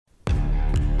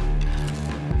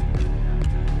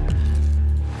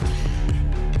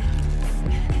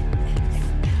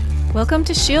Welcome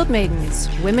to Shield Maidens,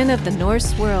 Women of the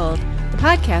Norse World, the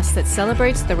podcast that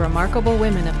celebrates the remarkable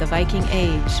women of the Viking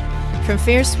Age. From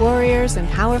fierce warriors and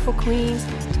powerful queens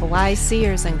to wise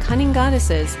seers and cunning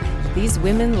goddesses, these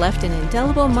women left an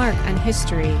indelible mark on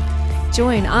history.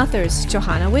 Join authors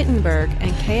Johanna Wittenberg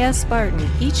and K.S. Barton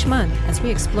each month as we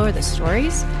explore the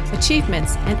stories,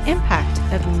 achievements, and impact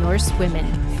of Norse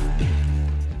women.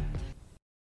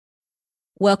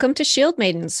 Welcome to Shield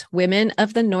Maidens, Women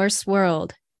of the Norse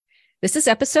World. This is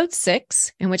episode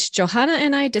 6, in which Johanna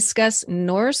and I discuss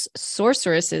Norse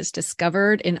sorceresses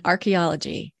discovered in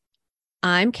archaeology.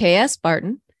 I'm K.S.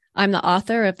 Barton. I'm the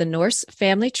author of the Norse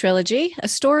Family Trilogy, a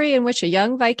story in which a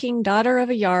young Viking daughter of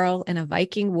a Jarl and a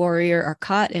Viking warrior are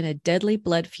caught in a deadly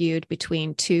blood feud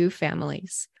between two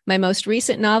families. My most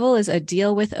recent novel is A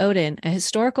Deal with Odin, a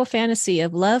historical fantasy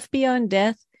of love beyond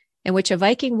death, in which a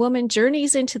Viking woman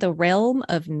journeys into the realm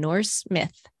of Norse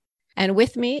myth. And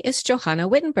with me is Johanna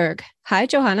Wittenberg. Hi,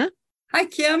 Johanna. Hi,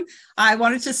 Kim. I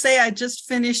wanted to say I just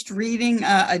finished reading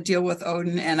A Deal with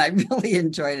Odin, and I really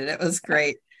enjoyed it. It was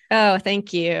great. Oh,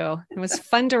 thank you. It was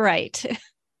fun to write.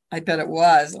 I bet it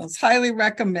was. It was highly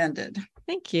recommended.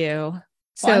 Thank you.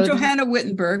 I'm Johanna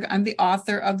Wittenberg. I'm the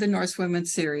author of the Norse Women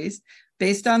series,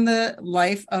 based on the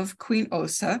life of Queen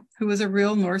Osa, who was a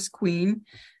real Norse queen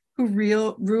who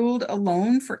ruled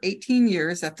alone for 18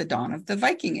 years at the dawn of the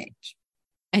Viking Age.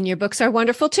 And your books are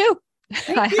wonderful too.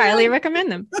 I highly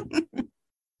recommend them.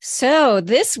 So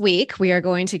this week we are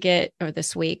going to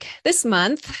this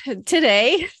month,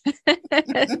 today,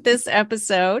 this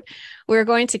episode, we're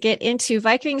going to get into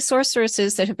Viking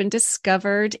sorceresses that have been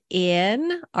discovered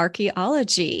in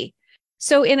archaeology.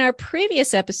 So in our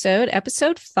previous episode,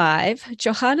 episode 5,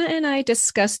 Johanna and I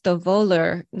discussed the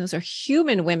Volur. Those are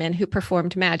human women who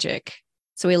performed magic.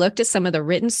 So we looked at some of the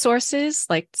written sources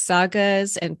like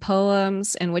sagas and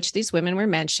poems in which these women were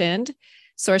mentioned.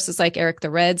 Sources like Eric the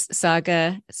Red's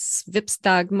saga,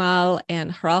 Svipdagmal,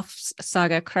 and Hrolf's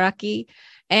saga Kraki,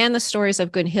 and the stories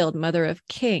of Gunhild, Mother of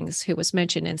Kings, who was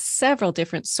mentioned in several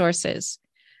different sources.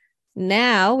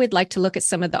 Now we'd like to look at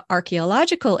some of the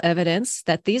archaeological evidence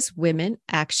that these women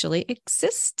actually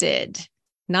existed.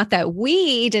 Not that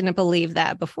we didn't believe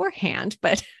that beforehand,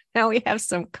 but now we have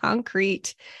some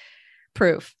concrete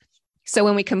proof. So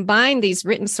when we combine these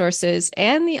written sources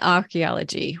and the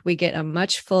archaeology, we get a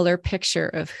much fuller picture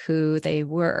of who they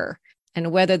were and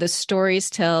whether the stories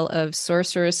tell of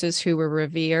sorceresses who were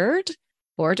revered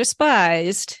or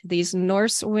despised. These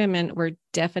Norse women were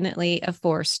definitely a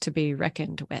force to be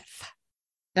reckoned with.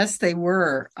 Yes, they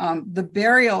were. The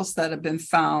burials that have been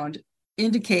found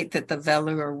indicate that the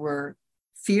Volur were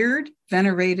feared,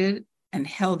 venerated, and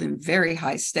held in very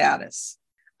high status.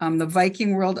 The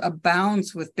Viking world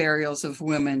abounds with burials of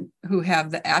women who have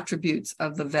the attributes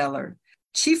of the Volur.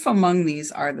 Chief among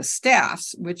these are the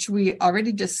staffs, which we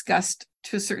already discussed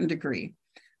to a certain degree.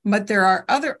 But there are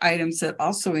other items that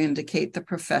also indicate the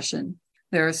profession.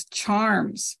 There's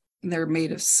charms. They're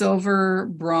made of silver,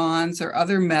 bronze, or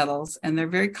other metals, and they're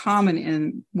very common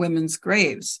in women's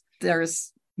graves.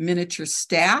 There's miniature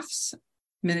staffs,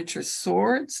 miniature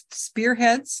swords,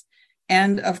 spearheads,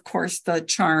 and of course, the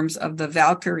charms of the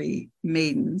Valkyrie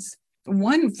maidens.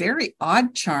 One very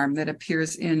odd charm that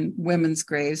appears in women's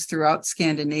graves throughout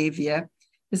Scandinavia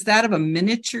is that of a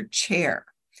miniature chair.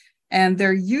 And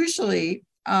they're usually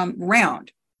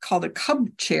round, called a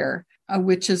cub chair,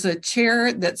 which is a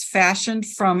chair that's fashioned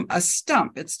from a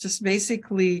stump. It's just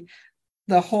basically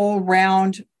the whole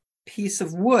round piece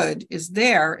of wood is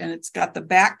there, and it's got the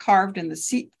back carved and the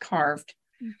seat carved,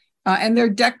 and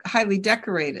they're highly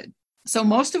decorated. So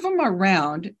most of them are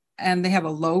round, and they have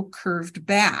a low curved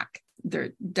back.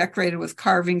 They're decorated with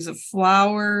carvings of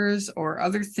flowers or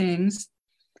other things.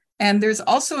 And there's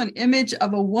also an image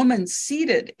of a woman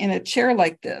seated in a chair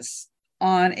like this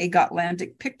on a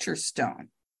Gotlandic picture stone.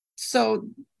 So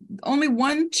only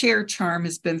one chair charm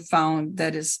has been found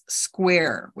that is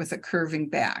square with a curving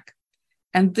back.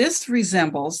 And this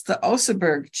resembles the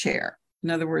Oseberg chair. In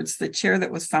other words, the chair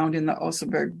that was found in the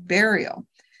Oseberg burial.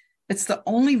 It's the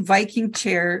only Viking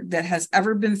chair that has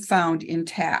ever been found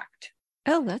intact.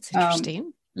 Oh, that's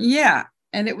interesting. Yeah.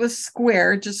 And it was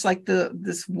square, just like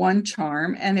this one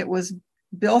charm. And it was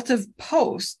built of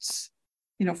posts,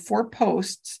 4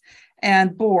 posts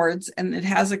and boards. And it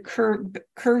has a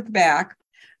curved back.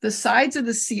 The sides of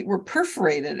the seat were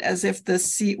perforated as if the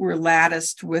seat were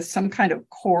latticed with some kind of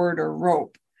cord or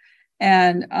rope.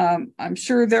 And I'm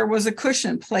sure there was a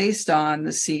cushion placed on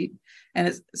the seat. And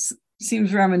it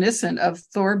seems reminiscent of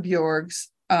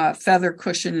Thorbjorg's feather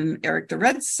cushion in Eric the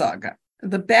Red's saga.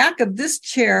 The back of this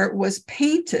chair was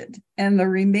painted, and the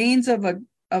remains of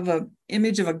a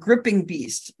image of a gripping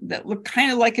beast that looked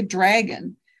kind of like a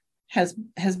dragon has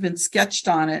been sketched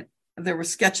on it. There were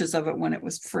sketches of it when it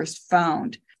was first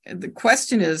found. The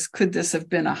question is, could this have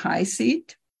been a high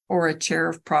seat or a chair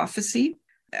of prophecy?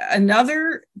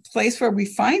 Another place where we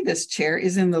find this chair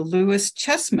is in the Lewis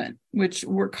chessmen, which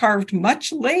were carved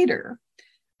much later,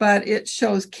 but it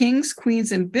shows kings,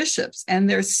 queens, and bishops, and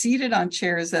they're seated on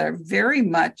chairs that are very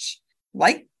much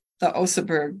like the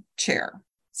Oseberg chair.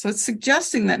 So it's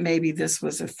suggesting that maybe this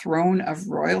was a throne of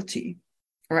royalty,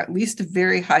 or at least a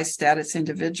very high status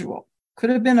individual. Could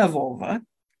have been a vulva,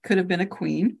 could have been a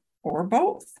queen, or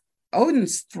both.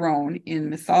 Odin's throne in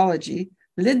mythology,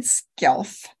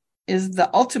 Lidskjalf, is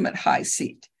the ultimate high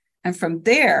seat. And from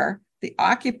there, the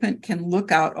occupant can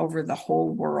look out over the whole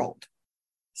world.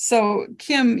 So,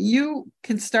 Kim, you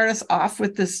can start us off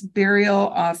with this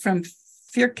burial from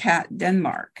Fyrkat,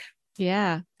 Denmark.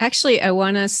 Yeah. Actually, I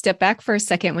want to step back for a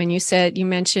second. When you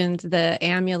mentioned the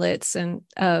amulets and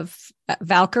of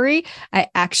Valkyrie, I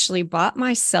actually bought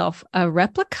myself a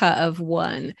replica of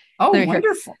one. Oh,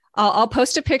 wonderful. I'll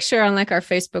post a picture on like our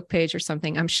Facebook page or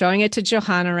something. I'm showing it to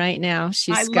Johanna right now.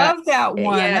 I love that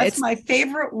one. Yeah, that's my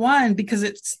favorite one because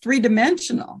it's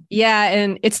 3-dimensional. Yeah,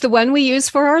 and it's the one we use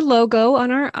for our logo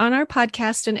on our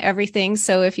podcast and everything.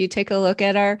 So if you take a look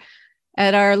at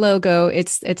our logo,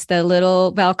 it's the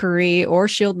little Valkyrie or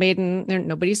Shield Maiden.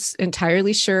 Nobody's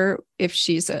entirely sure if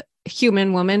she's a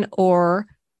human woman or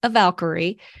a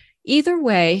Valkyrie. Either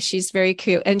way, she's very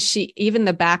cute. And even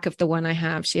the back of the one I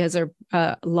have, she has her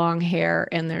long hair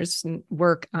and there's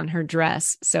work on her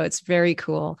dress. So it's very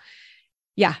cool.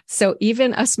 Yeah. So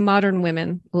even us modern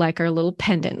women like our little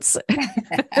pendants.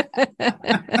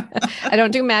 I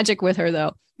don't do magic with her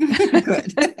though.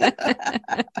 Good.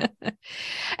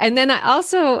 And then I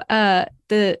also,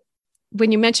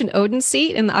 when you mentioned Odin's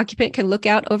seat and the occupant can look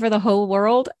out over the whole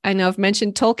world, I know I've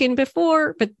mentioned Tolkien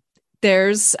before, but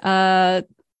there's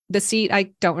the seat, I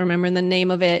don't remember the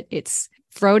name of it. It's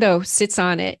Frodo sits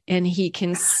on it and he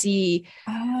can see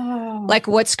like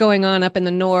what's going on up in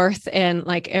the north and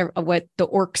like what the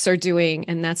orcs are doing.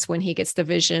 And that's when he gets the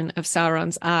vision of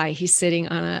Sauron's eye. He's sitting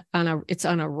it's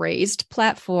on a raised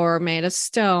platform made of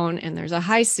stone and there's a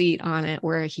high seat on it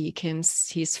where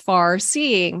he's far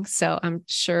seeing. So I'm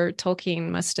sure Tolkien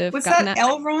must have gotten that.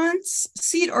 Elrond's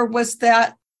seat or was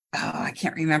that I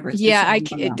can't remember. Yeah,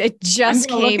 it just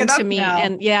came to me now.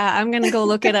 And yeah, I'm going to go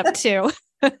look it up too.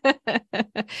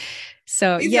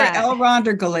 So either Elrond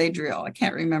or Galadriel. I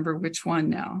can't remember which one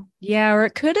now. Yeah, or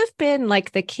it could have been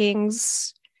like the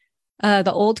kings, the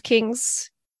old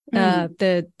kings, now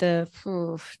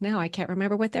I can't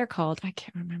remember what they're called. I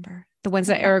can't remember the ones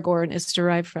that Aragorn is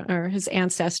derived from or his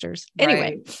ancestors.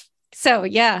 Anyway. Right. So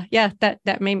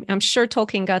I'm sure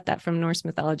Tolkien got that from Norse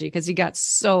mythology because he got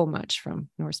so much from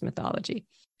Norse mythology.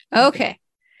 Okay.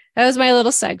 That was my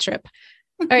little side trip.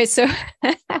 All right. So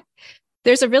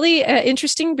there's a really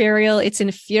interesting burial. It's in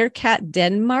Fyrkat,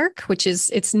 Denmark,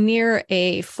 it's near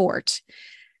a fort.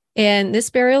 And this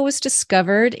burial was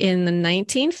discovered in the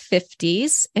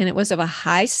 1950s, and it was of a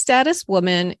high status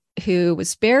woman who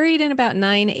was buried in about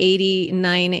 980,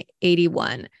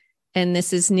 981. And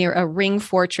this is near a ring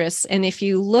fortress. And if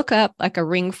you look up like a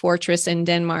ring fortress in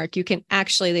Denmark, you can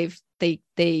actually,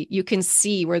 you can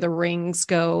see where the rings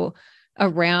go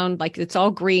around, like it's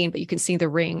all green, but you can see the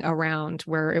ring around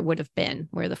where it would have been,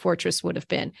 where the fortress would have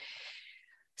been.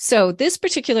 So this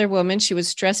particular woman, she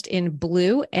was dressed in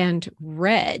blue and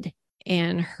red,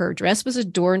 and her dress was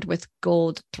adorned with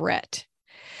gold thread.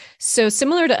 So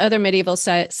similar to other medieval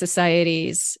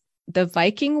societies, the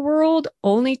Viking world,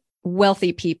 only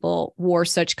wealthy people wore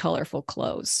such colorful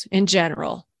clothes in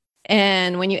general.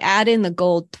 And when you add in the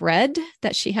gold thread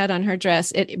that she had on her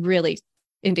dress, it really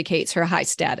indicates her high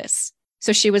status.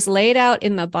 So she was laid out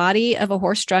in the body of a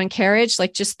horse-drawn carriage,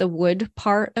 like just the wood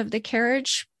part of the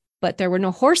carriage, but there were no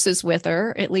horses with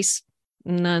her, at least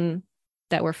none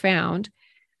that were found,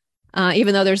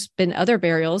 even though there's been other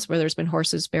burials where there's been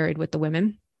horses buried with the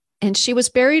women. And she was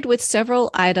buried with several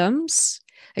items.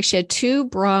 Like she had 2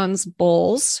 bronze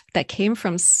bowls that came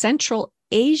from Central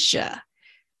Asia.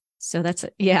 So that's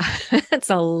that's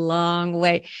a long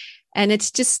way. And it's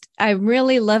just, I'm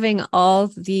really loving all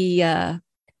the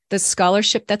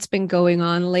scholarship that's been going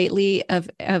on lately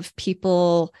of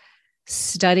people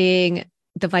studying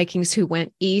the Vikings who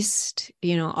went east,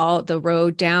 all the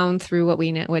road down through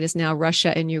what is now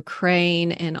Russia and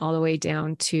Ukraine, and all the way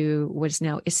down to what is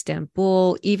now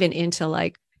Istanbul, even into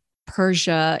like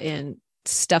Persia and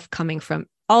stuff coming from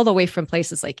all the way from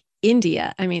places like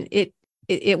India. I mean,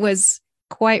 it was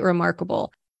quite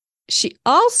remarkable. She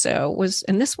also was,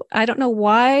 and this, I don't know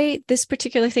why this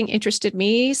particular thing interested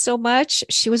me so much.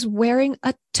 She was wearing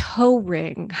a toe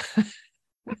ring.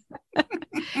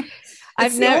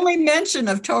 It's the only mention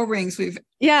of toe rings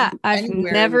I've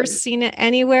never seen it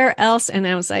anywhere else. And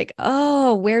I was like,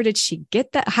 oh, where did she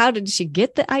get that? How did she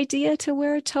get the idea to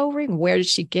wear a toe ring? Where did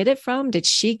she get it from? Did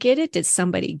she get it? Did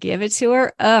somebody give it to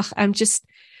her? I'm just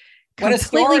what a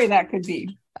story that could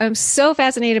be. I'm so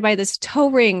fascinated by this toe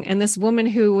ring and this woman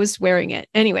who was wearing it.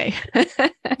 Anyway,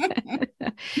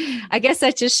 I guess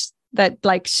that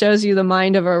like shows you the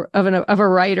mind of a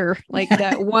writer, like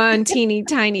that one teeny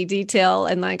tiny detail.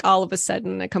 And like all of a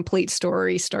sudden a complete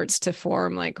story starts to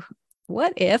form. Like,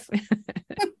 what if?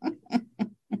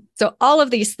 So all of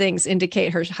these things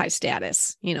indicate her high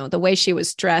status, the way she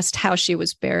was dressed, how she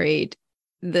was buried,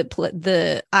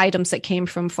 the items that came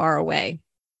from far away.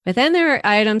 But then there are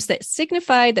items that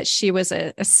signified that she was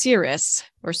a seeress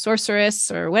or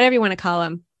sorceress or whatever you want to call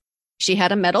them. She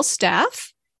had a metal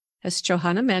staff, as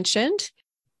Johanna mentioned,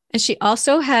 and she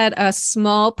also had a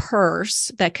small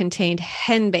purse that contained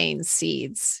henbane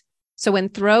seeds. So when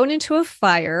thrown into a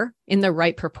fire in the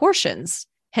right proportions,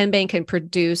 henbane can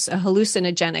produce a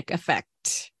hallucinogenic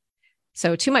effect.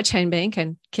 So too much henbane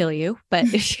can kill you, but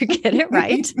if you get it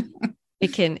right,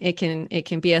 it can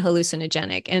be a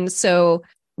hallucinogenic. And so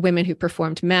women who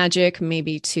performed magic,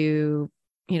 maybe to,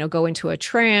 go into a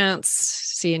trance,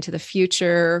 see into the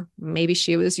future, maybe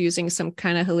she was using some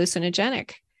kind of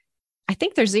hallucinogenic. I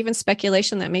think there's even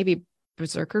speculation that maybe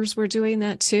berserkers were doing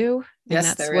that too. And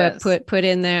yes, that's what put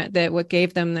in there, that what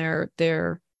gave them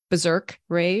their berserk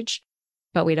rage,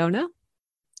 but we don't know.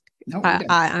 No,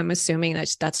 I'm assuming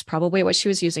that's probably what she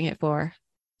was using it for.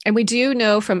 And we do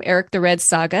know from Eric the Red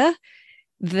saga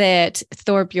that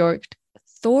Thorbjorg,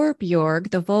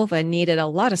 the vulva, needed a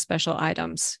lot of special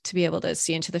items to be able to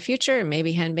see into the future. And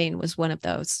maybe henbane was one of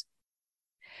those.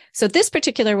 So this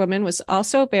particular woman was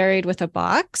also buried with a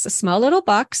small little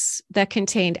box that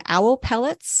contained owl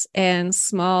pellets and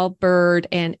small bird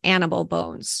and animal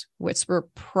bones, which were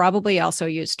probably also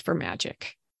used for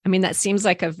magic. I mean, that seems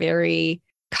like a very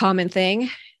common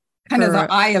thing. Kind of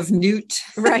the Eye of Newt.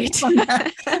 Right.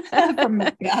 from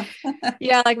Macbeth.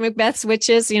 Yeah, like Macbeth's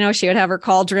witches, she would have her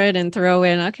cauldron and throw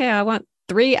in, okay, I want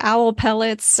 3 owl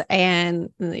pellets and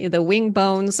the wing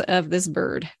bones of this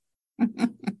bird.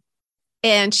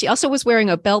 And she also was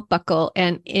wearing a belt buckle,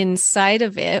 and inside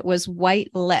of it was white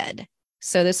lead.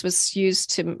 So this was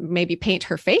used to maybe paint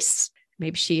her face.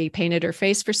 Maybe she painted her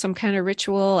face for some kind of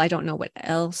ritual. I don't know what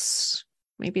else.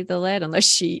 Maybe the lead, unless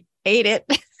she ate it.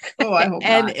 Oh, I hope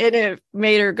and not. it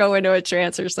made her go into a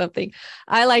trance or something.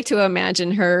 I like to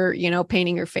imagine her,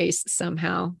 painting her face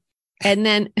somehow. And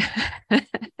then,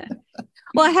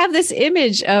 well, I have this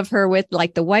image of her with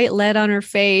like the white lead on her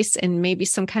face and maybe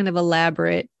some kind of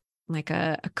elaborate, like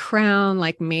a crown,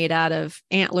 like made out of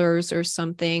antlers or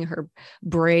something. Her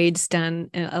braids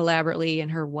done elaborately in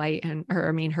her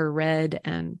her red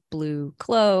and blue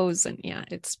clothes. And yeah,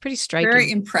 it's pretty striking.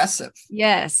 Very impressive.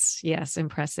 Yes,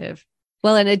 impressive.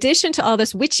 Well, in addition to all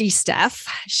this witchy stuff,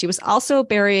 she was also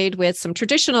buried with some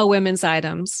traditional women's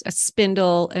items, a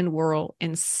spindle and whorl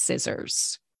and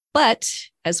scissors. But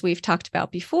as we've talked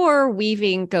about before,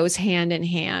 weaving goes hand in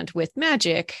hand with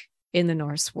magic in the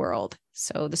Norse world.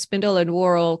 So the spindle and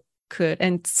whorl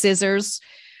and scissors,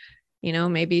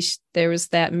 maybe there was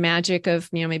that magic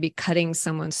of, maybe cutting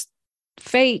someone's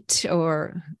fate,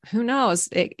 or who knows,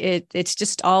 it's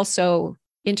just also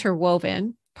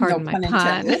interwoven. Pardon my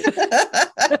pun.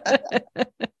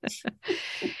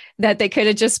 That they could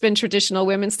have just been traditional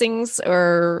women's things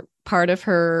or part of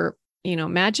her,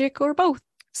 magic, or both.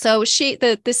 So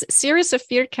this seeress of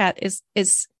Firkat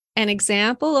is an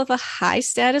example of a high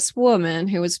status woman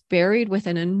who was buried with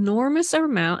an enormous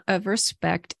amount of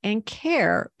respect and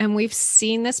care. And we've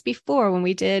seen this before when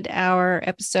we did our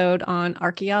episode on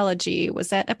archaeology. Was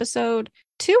that episode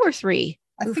 2 or 3?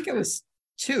 I think it was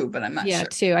 2, but I'm not sure.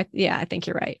 2. I think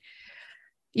you're right.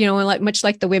 Much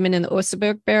like the women in the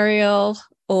Oseberg burial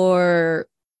or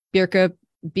Birka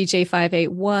BJ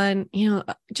 581,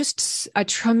 just a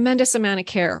tremendous amount of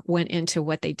care went into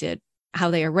what they did,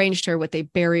 how they arranged her, what they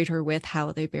buried her with,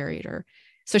 how they buried her.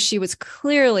 So she was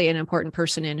clearly an important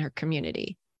person in her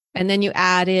community. And then you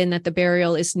add in that the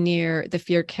burial is near the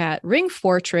Firkat Ring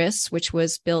Fortress, which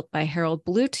was built by Harald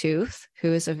Bluetooth,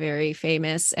 who is a very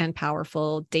famous and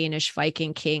powerful Danish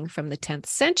Viking king from the 10th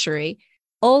century.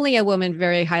 Only a woman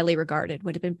very highly regarded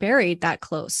would have been buried that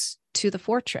close to the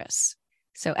fortress.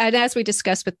 So, and as we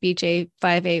discussed with BJ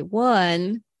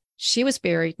 581, she was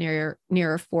buried near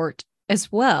a fort as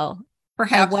well.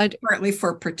 Perhaps partly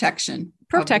for protection.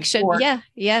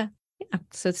 Yeah.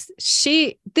 So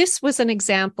this was an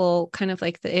example, kind of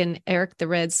like in Eric the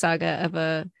Red saga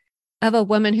of a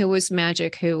woman who was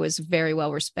magic, who was very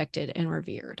well respected and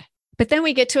revered. But then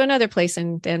we get to another place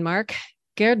in Denmark,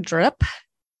 Gerdrup,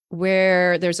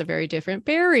 where there's a very different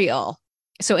burial.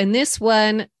 So in this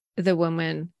one, the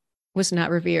woman was not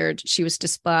revered. She was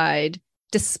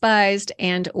despised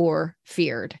and or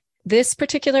feared. This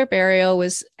particular burial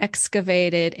was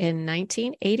excavated in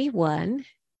 1981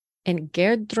 in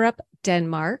Gerdrup,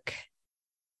 Denmark.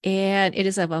 And it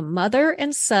is of a mother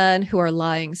and son who are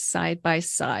lying side by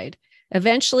side.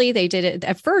 Eventually, they did it.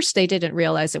 At first, they didn't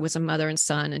realize it was a mother and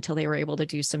son until they were able to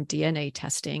do some DNA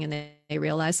testing. And they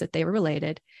realized that they were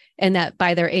related and that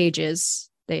by their ages,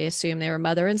 they assumed they were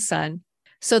mother and son.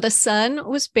 So the son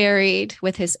was buried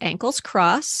with his ankles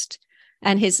crossed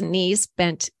and his knees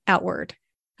bent outward.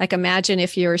 Like imagine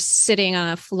if you're sitting on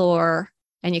a floor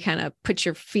and you kind of put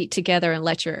your feet together and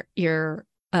let your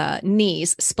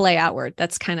knees splay outward.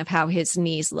 That's kind of how his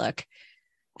knees look.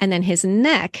 And then his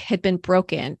neck had been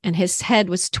broken and his head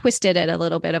was twisted at a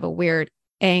little bit of a weird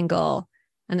angle.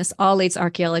 And this all leads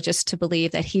archaeologists to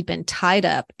believe that he'd been tied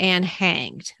up and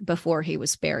hanged before he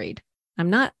was buried. I'm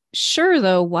not sure,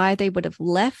 though, why they would have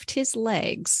left his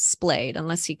legs splayed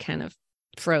unless he kind of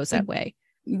froze that way.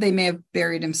 They may have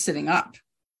buried him sitting up.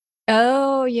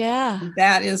 Oh, yeah.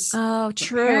 That is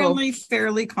true. Apparently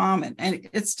fairly common. And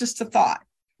it's just a thought.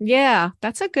 Yeah,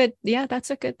 that's a good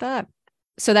thought.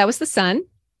 So that was the son.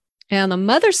 And the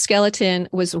mother's skeleton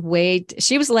was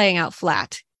she was laying out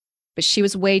flat, but she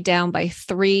was weighed down by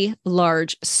 3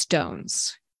 large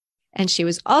stones. And she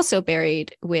was also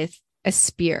buried with a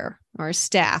spear or a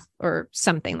staff or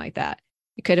something like that.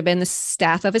 It could have been the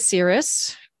staff of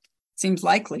Osiris. Seems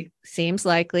likely.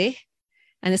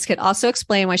 And this could also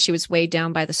explain why she was weighed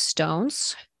down by the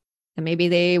stones. And maybe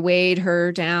they weighed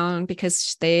her down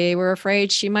because they were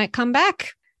afraid she might come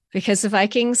back, because the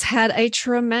Vikings had a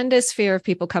tremendous fear of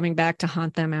people coming back to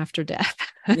haunt them after death.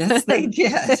 Yes, they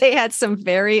did. They had some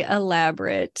very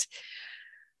elaborate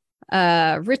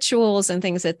rituals and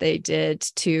things that they did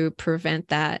to prevent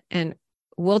that. And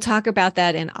we'll talk about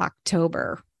that in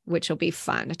October, which will be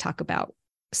fun to talk about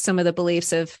some of the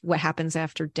beliefs of what happens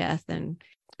after death and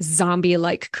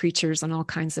zombie-like creatures and all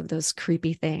kinds of those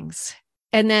creepy things.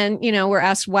 And then, we're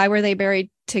asked, why were they buried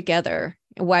together?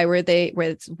 Why were they,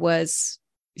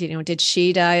 did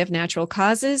she die of natural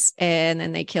causes and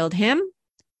then they killed him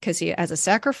because he, as a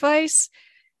sacrifice?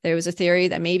 There was a theory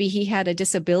that maybe he had a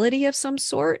disability of some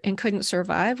sort and couldn't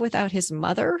survive without his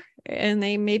mother, and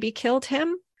they maybe killed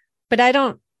him. But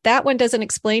that one doesn't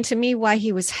explain to me why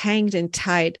he was hanged and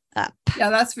tied up. Yeah,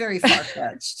 that's very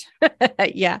far-fetched.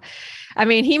 Yeah. I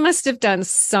mean, he must have done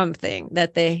something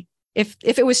that if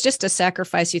it was just a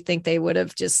sacrifice, you think they would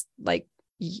have just like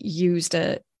used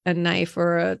a knife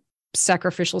or a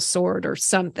sacrificial sword or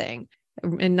something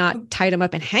and not tied him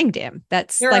up and hanged him.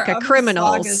 That's like a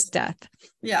criminal's death.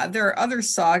 Yeah, there are other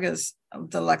sagas.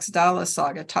 The Laxdala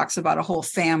saga talks about a whole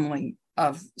family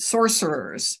of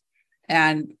sorcerers,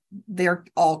 and they're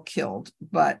all killed.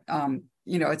 But,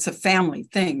 it's a family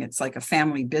thing. It's like a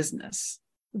family business.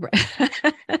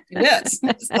 It is.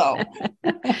 So.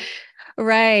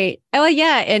 Right. Oh,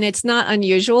 yeah. And it's not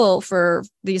unusual for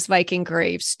these Viking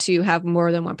graves to have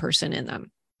more than one person in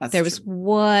them. There was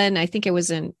one, I think it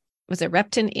was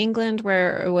Repton, England,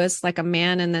 where it was like a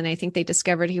man. And then I think they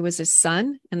discovered he was his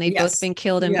son, and they'd both been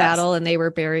killed in battle, and they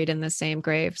were buried in the same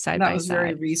grave side by side. That was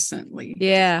very recently.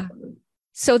 Yeah.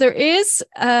 So there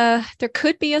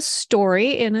could be a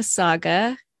story in a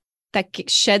saga that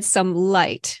sheds some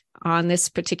light on this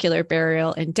particular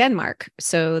burial in Denmark.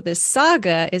 So this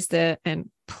saga is and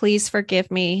please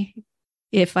forgive me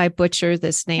if I butcher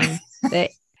this name, the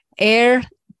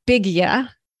Eyrbyggja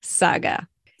saga.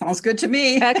 Sounds good to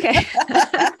me. Okay.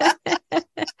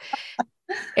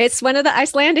 It's one of the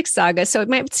Icelandic sagas. So it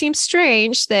might seem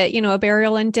strange that, a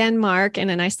burial in Denmark and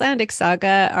an Icelandic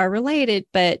saga are related,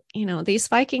 but, these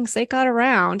Vikings, they got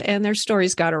around and their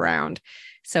stories got around.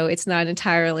 So it's not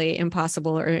entirely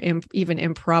impossible or even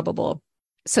improbable.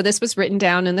 So this was written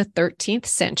down in the 13th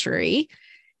century,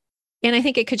 and I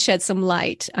think it could shed some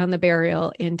light on the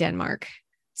burial in Denmark.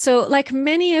 So like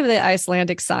many of the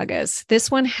Icelandic sagas,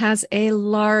 this one has a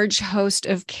large host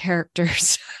of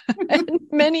characters. And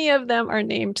many of them are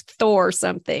named Thor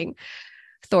something,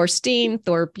 Thorstein,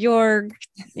 Thorbjorg,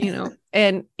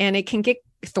 and it can get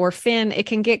Thorfinn. It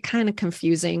can get kind of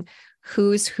confusing.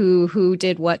 Who's who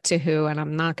did what to who. And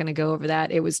I'm not going to go over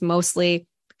that. It was mostly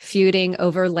feuding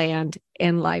over land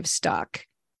and livestock,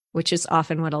 which is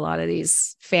often what a lot of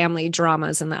these family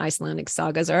dramas in the Icelandic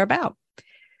sagas are about.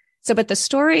 So, but the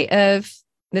story of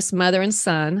this mother and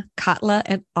son, Katla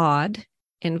and Odd,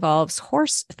 involves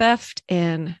horse theft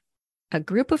and a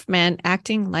group of men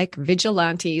acting like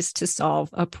vigilantes to solve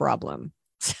a problem.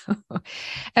 So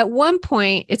at one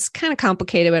point, it's kind of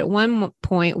complicated, but at one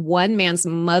point, one man's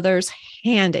mother's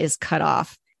hand is cut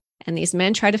off, and these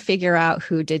men try to figure out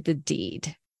who did the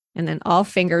deed. And then all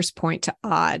fingers point to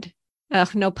Odd. Oh,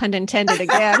 no pun intended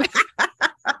again.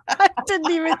 I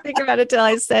didn't even think about it till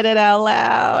I said it out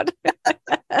loud.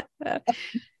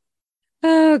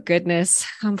 Oh, goodness.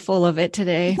 I'm full of it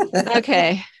today.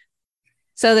 Okay.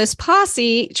 So this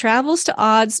posse travels to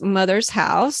Odd's mother's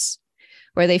house,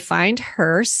 where they find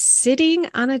her sitting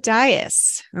on a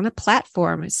dais, on a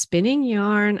platform, spinning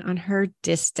yarn on her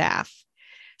distaff.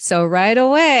 So right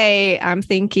away, I'm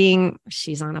thinking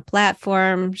she's on a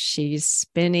platform, she's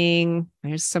spinning,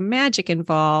 there's some magic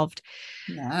involved.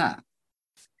 Yeah.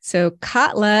 So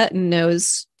Katla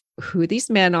knows who these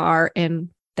men are and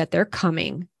that they're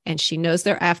coming, and she knows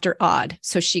they're after Odd.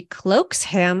 So she cloaks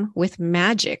him with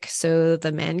magic so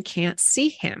the men can't see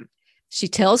him. She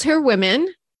tells her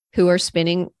women who are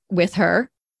spinning with her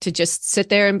to just sit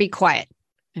there and be quiet,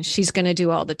 and she's going to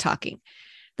do all the talking.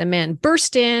 The men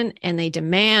burst in and they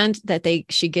demand that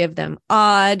she give them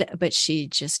Odd, but she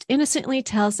just innocently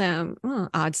tells them, oh,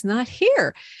 Odd's not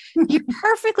here. You're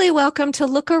perfectly welcome to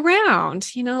look around,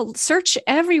 search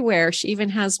everywhere. She even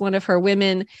has one of her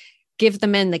women give the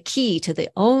men the key to the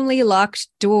only locked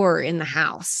door in the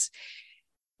house.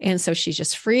 And so she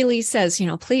just freely says,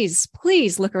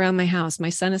 please look around my house. My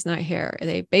son is not here.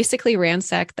 They basically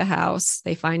ransack the house.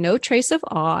 They find no trace of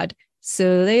Odd,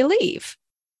 so they leave.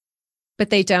 But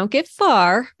they don't get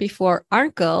far before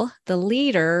Arnkel, the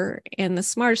leader and the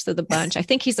smartest of the bunch, I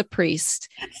think he's a priest.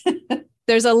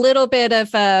 There's a little bit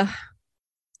of a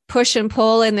push and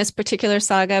pull in this particular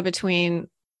saga between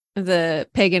the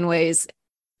pagan ways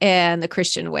and the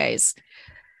Christian ways.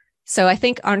 So I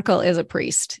think Arnkel is a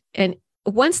priest. And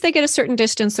once they get a certain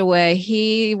distance away,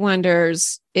 he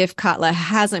wonders if Katla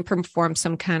hasn't performed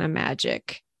some kind of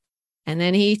magic. And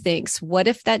then he thinks, what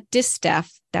if that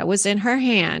distaff that was in her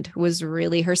hand was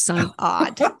really her son,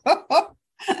 Odd?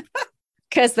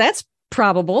 Because that's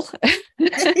probable.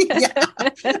 Yeah.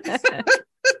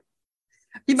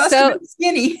 He must have been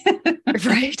skinny.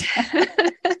 Right.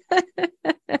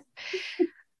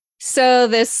 So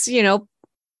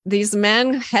these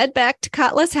men head back to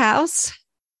Katla's house.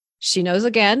 She knows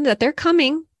again that they're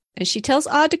coming, and she tells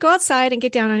Odd to go outside and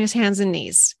get down on his hands and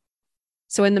knees.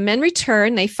 So when the men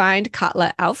return, they find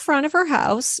Katla out front of her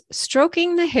house,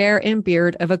 stroking the hair and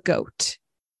beard of a goat.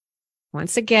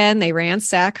 Once again, they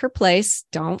ransack her place,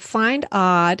 don't find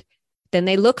Odd. Then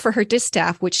they look for her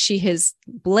distaff, which she has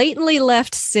blatantly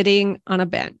left sitting on a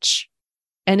bench.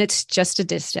 And it's just a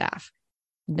distaff.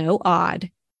 No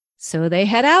Odd. So they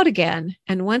head out again.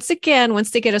 And once they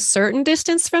get a certain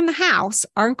distance from the house,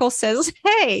 Arnkel says,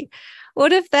 hey,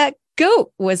 what if that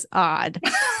goat was Odd?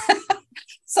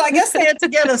 So I guess they had to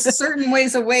get a certain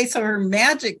ways away so her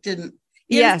magic didn't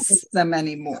influence them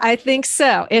anymore. I think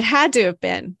so. It had to have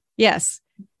been. Yes.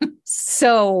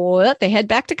 So they head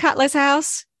back to Katla's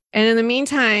house. And in the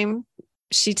meantime,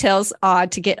 she tells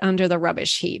Odd to get under the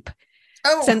rubbish heap.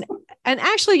 Oh. And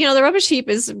actually, the rubbish heap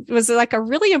was like a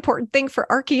really important thing for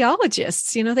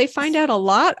archaeologists. They find out a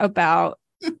lot about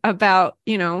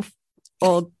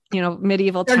old,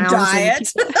 medieval their towns.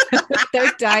 Diet. And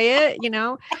their diet,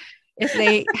 if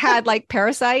they had like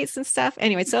parasites and stuff.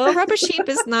 Anyway, so a rubbish heap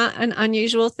is not an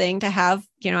unusual thing to have,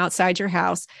 outside your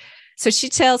house. So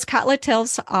Katla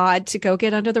tells Odd to go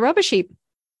get under the rubbish heap.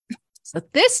 So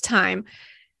this time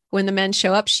when the men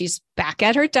show up, she's back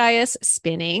at her dais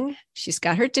spinning. She's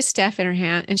got her distaff in her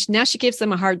hand, and now she gives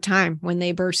them a hard time when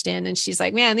they burst in. And she's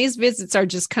like, man, these visits are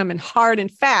just coming hard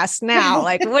and fast now.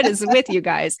 Like, what is with you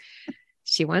guys?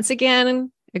 She once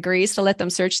again agrees to let them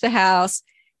search the house.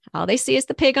 All they see is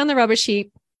the pig on the rubbish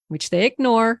heap, which they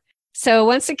ignore. So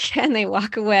once again, they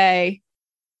walk away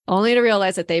only to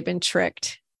realize that they've been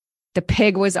tricked. The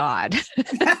pig was Odd.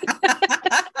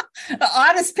 The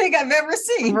oddest pig I've ever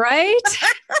seen. Right?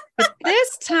 But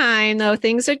this time, though,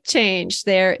 things are changed.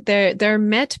 They're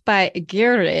met by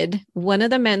Gyrid, one of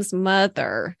the men's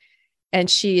mother, and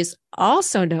she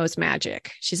also knows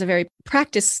magic. She's a very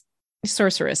practiced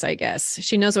sorceress, I guess.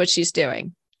 She knows what she's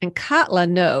doing. And Katla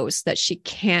knows that she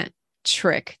can't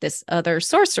trick this other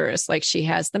sorceress like she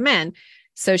has the men.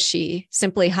 So she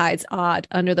simply hides Odd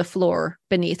under the floor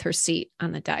beneath her seat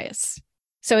on the dais.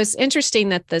 So it's interesting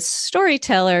that the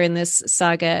storyteller in this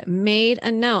saga made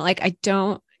a note. Like,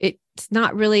 it's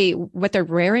not really what they're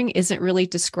wearing isn't really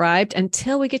described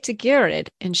until we get to Gyrid,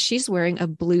 and she's wearing a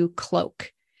blue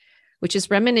cloak, which is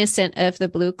reminiscent of the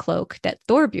blue cloak that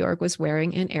Thorbjorg was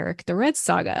wearing in Eric the Red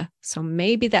saga. So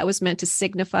maybe that was meant to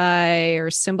signify or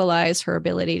symbolize her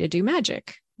ability to do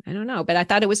magic. I don't know, but I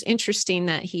thought it was interesting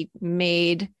that he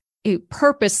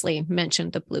purposely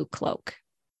mentioned the blue cloak.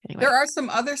 Anyway. There are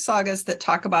some other sagas that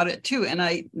talk about it too, and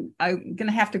I'm going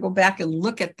to have to go back and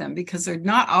look at them because they're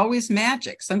not always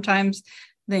magic. Sometimes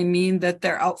they mean that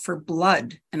they're out for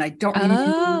blood, and I don't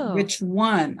remember which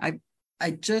one.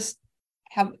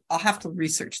 I'll have to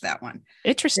research that one.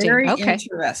 Interesting. Very okay.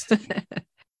 Interesting.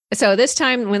 So this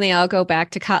time when they all go back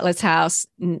to Katla's house,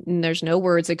 there's no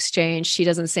words exchanged. She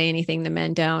doesn't say anything. The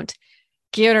men don't.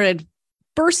 Geirrid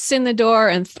bursts in the door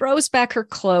and throws back her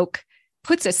cloak,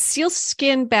 puts a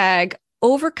sealskin bag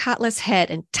over Katla's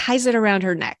head and ties it around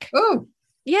her neck. Oh,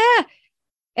 yeah.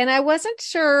 And I wasn't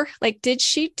sure, did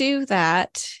she do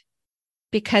that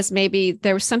because maybe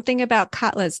there was something about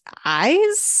Katla's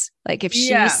eyes? Like if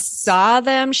she saw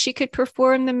them, she could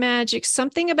perform the magic.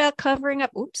 Something about covering up.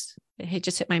 Oops, it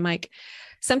just hit my mic.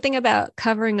 Something about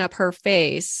covering up her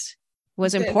face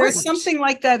was important. There's something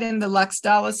like that in the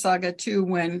Laxdala saga too,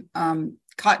 when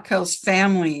Kotkel's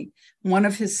family, one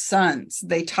of his sons,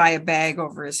 they tie a bag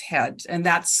over his head, and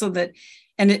that's so that,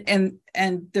 and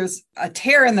there's a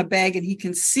tear in the bag, and he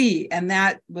can see, and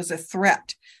that was a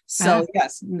threat. So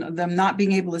yes, them not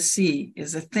being able to see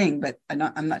is a thing, but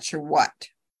I'm not sure what.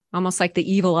 Almost like the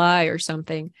evil eye or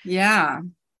something. Yeah,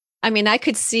 I mean, I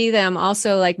could see them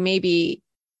also maybe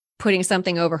putting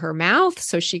something over her mouth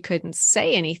so she couldn't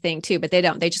say anything too, but they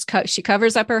don't. They just she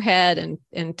covers up her head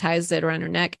and ties it around her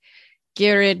neck.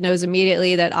 Geirrid knows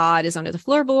immediately that Odd is under the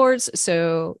floorboards,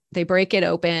 so they break it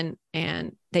open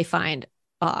and they find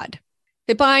Odd.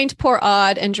 They bind poor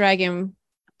Odd and drag him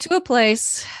to a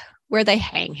place where they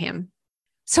hang him.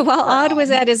 So while Odd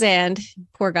was at his end,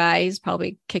 poor guy, he's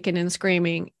probably kicking and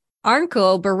screaming,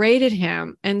 Arnkel berated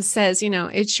him and says,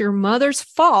 it's your mother's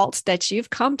fault that you've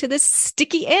come to this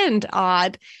sticky end,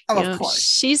 Odd. Of course.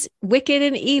 She's wicked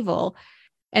and evil.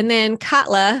 And then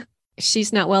Katla,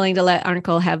 she's not willing to let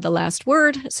Arnkel have the last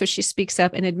word. So she speaks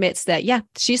up and admits that,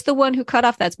 she's the one who cut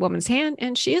off that woman's hand,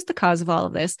 and she is the cause of all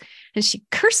of this. And she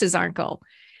curses Arnkel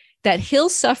that he'll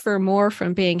suffer more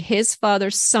from being his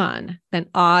father's son than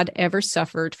Odd ever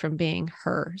suffered from being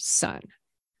her son.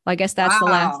 Well, I guess that's the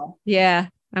last. Yeah.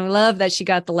 I love that she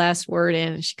got the last word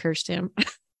in and she cursed him.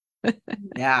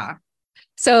 Yeah.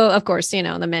 So, of course, the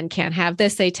men can't have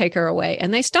this. They take her away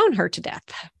and they stone her to death,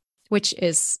 which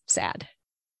is sad.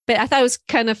 But I thought it was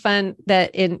kind of fun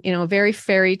that in, very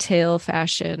fairy tale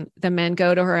fashion, the men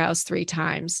go to her house 3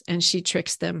 times and she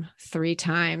tricks them 3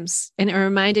 times. And it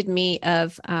reminded me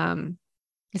of,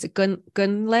 is it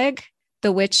Gunleg,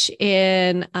 the witch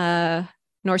in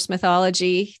Norse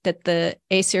mythology, that the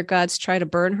Aesir gods try to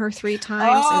burn her 3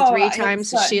 times and 3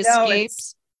 times she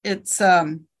escapes. It's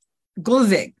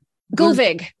Gulvig.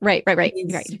 Gulvig. Right.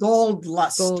 Gold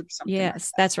lust. Gold.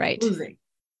 Yes, that's right. Gulvig.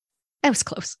 That was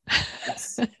close.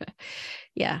 Yes.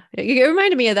 Yeah. It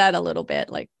reminded me of that a little bit.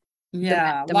 The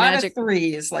magic of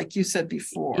 3s, like you said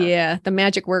before. Yeah. The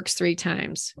magic works 3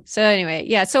 times. So anyway,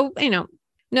 yeah. So,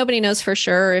 nobody knows for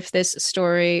sure if this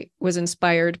story was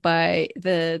inspired by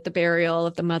the burial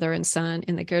of the mother and son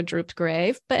in the Gerdrupt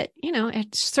grave, but,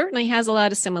 it certainly has a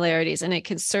lot of similarities, and it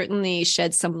can certainly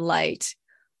shed some light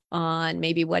on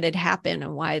maybe what had happened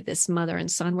and why this mother and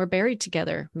son were buried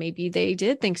together. Maybe they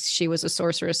did think she was a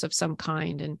sorceress of some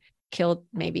kind and killed,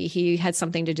 maybe he had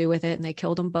something to do with it and they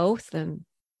killed them both and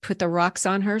put the rocks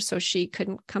on her so she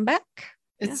couldn't come back.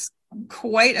 It's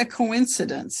quite a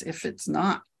coincidence if it's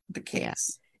not the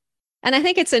case. Yeah. And I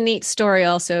think it's a neat story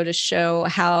also to show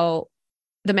how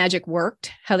the magic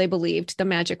worked, how they believed the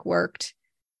magic worked.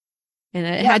 And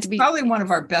it had to be probably one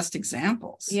of our best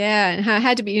examples. Yeah. And how it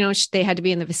had to be, they had to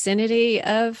be in the vicinity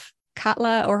of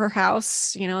Katla or her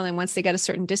house, and once they got a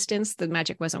certain distance, the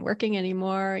magic wasn't working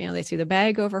anymore. They threw the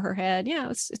bag over her head.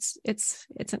 It's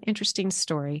an interesting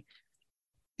story.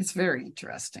 It's very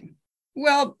interesting.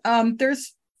 Well,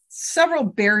 there's several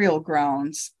burial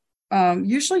grounds,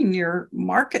 usually near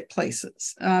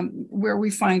marketplaces, where we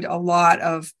find a lot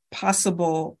of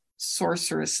possible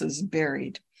sorceresses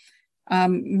buried.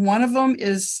 One of them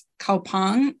is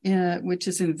Kaupang, which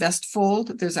is in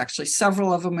Vestfold. There's actually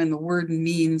several of them, and the word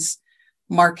means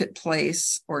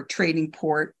marketplace or trading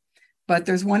port. But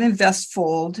there's one in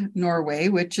Vestfold, Norway,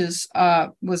 which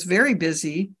was very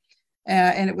busy,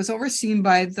 and it was overseen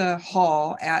by the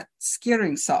hall at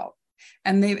Skiringsal.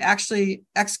 And they've actually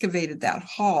excavated that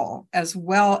hall as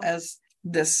well as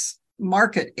this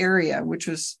market area, which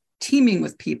was teeming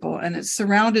with people, and it's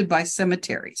surrounded by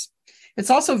cemeteries. It's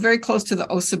also very close to the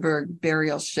Oseberg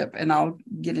burial ship, and I'll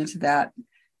get into that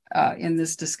in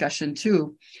this discussion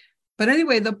too. But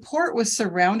anyway, the port was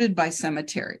surrounded by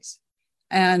cemeteries.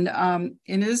 And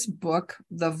in his book,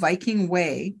 The Viking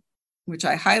Way, which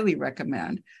I highly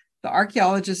recommend, the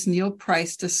archaeologist Neil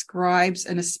Price describes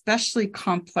an especially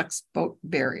complex boat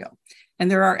burial. And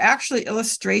there are actually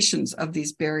illustrations of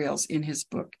these burials in his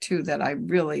book too that I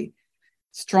really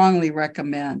strongly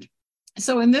recommend.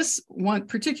 So in this one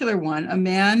particular one, a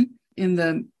man in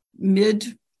the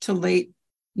mid to late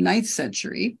 9th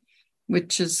century,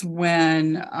 which is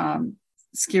when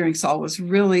Skiring Saul was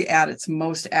really at its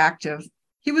most active,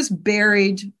 he was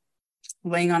buried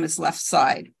laying on his left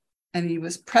side, and he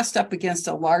was pressed up against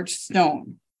a large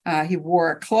stone. He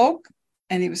wore a cloak,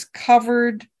 and he was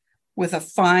covered with a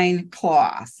fine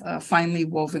cloth, a finely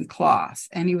woven cloth,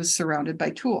 and he was surrounded by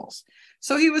tools.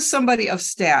 So he was somebody of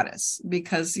status,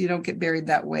 because you don't get buried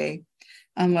that way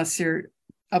unless you're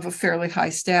of a fairly high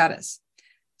status.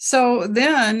 So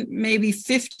then maybe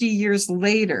 50 years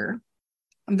later,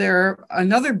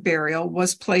 another burial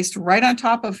was placed right on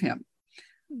top of him.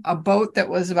 A boat that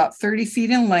was about 30 feet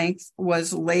in length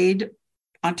was laid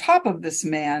on top of this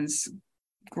man's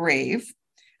grave,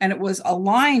 and it was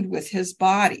aligned with his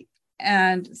body.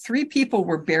 And 3 people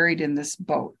were buried in this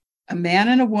boat. A man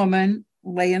and a woman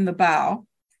lay in the bow,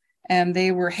 and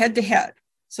they were head to head.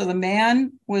 So the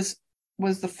man was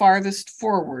the farthest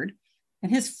forward,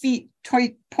 and his feet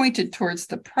pointed towards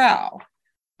the prow.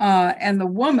 And the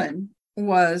woman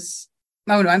was,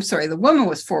 the woman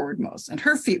was forwardmost, and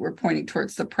her feet were pointing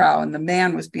towards the prow, and the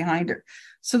man was behind her.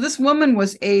 So this woman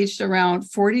was aged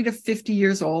around 40 to 50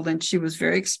 years old, and she was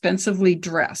very expensively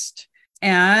dressed.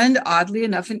 And oddly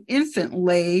enough, an infant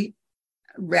lay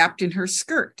wrapped in her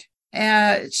skirt.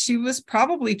 She was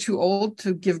probably too old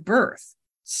to give birth.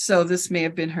 So this may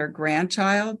have been her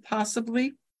grandchild,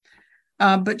 possibly.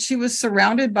 But she was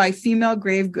surrounded by female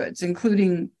grave goods,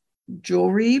 including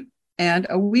jewelry and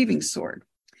a weaving sword.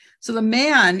 So the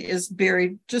man is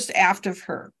buried just aft of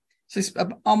her. So he's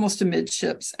almost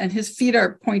amidships, and his feet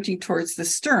are pointing towards the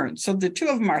stern. So the two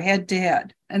of them are head to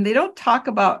head. And they don't talk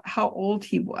about how old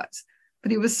he was,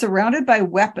 but he was surrounded by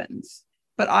weapons.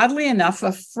 But oddly enough,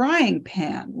 a frying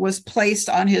pan was placed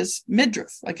on his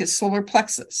midriff, like his solar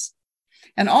plexus.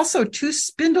 And also 2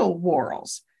 spindle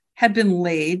whorls had been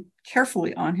laid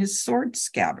carefully on his sword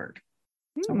scabbard.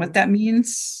 So what that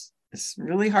means is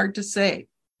really hard to say.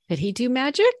 Did he do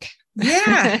magic?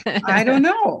 Yeah, I don't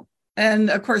know. And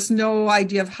of course, no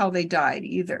idea of how they died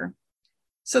either.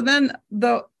 So then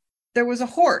there was a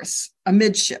horse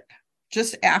amidship,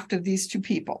 just after these 2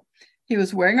 people. He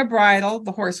was wearing a bridle,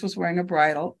 the horse was wearing a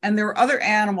bridle, and there were other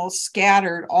animals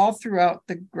scattered all throughout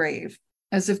the grave,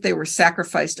 as if they were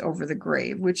sacrificed over the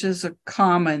grave, which is a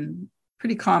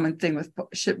pretty common thing with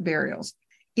ship burials.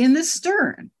 In the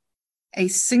stern, a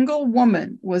single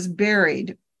woman was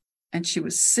buried, and she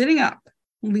was sitting up,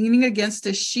 leaning against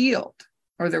a shield,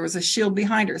 or there was a shield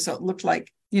behind her. So it looked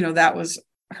like, that was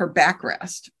her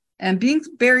backrest. And being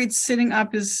buried sitting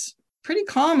up is a pretty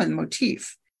common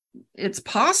motif. It's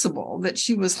possible that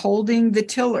she was holding the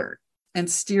tiller and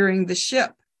steering the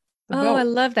ship. Oh, I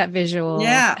love that visual.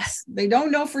 Yes. They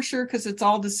don't know for sure because it's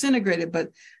all disintegrated, but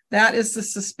that is the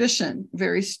suspicion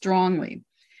very strongly.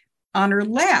 On her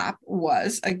lap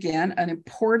was, again, an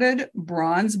imported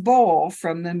bronze bowl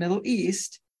from the Middle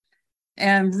East,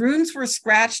 and runes were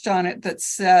scratched on it that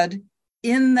said,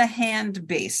 "in the hand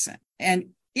basin."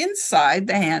 And inside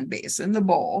the hand basin, the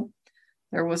bowl,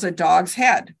 there was a dog's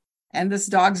head. And this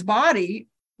dog's body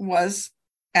was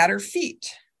at her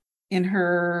feet. On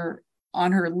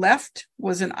her left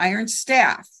was an iron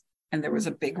staff, and there was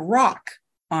a big rock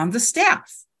on the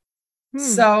staff.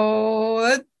 So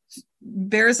it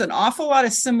bears an awful lot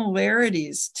of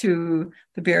similarities to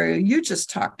the burial you just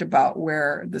talked about,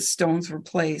 where the stones were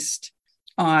placed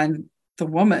on the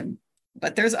woman.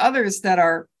 But there's others that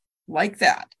are like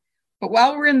that. But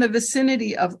while we're in the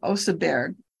vicinity of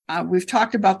Oseberg, we've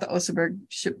talked about the Oseberg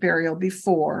ship burial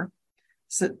before.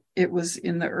 So it was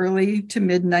in the early to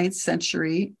mid 9th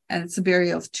century, and it's a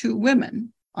burial of 2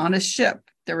 women on a ship.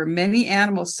 There were many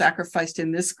animals sacrificed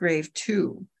in this grave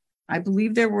too. I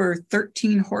believe there were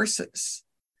 13 horses.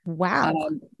 Wow.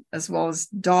 As well as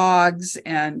dogs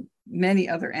and many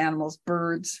other animals,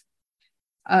 birds.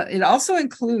 It also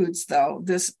includes, though,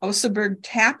 this Oseberg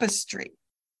tapestry,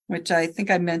 which I think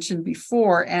I mentioned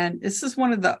before. And this is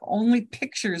one of the only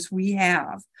pictures we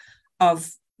have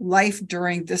of life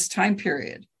during this time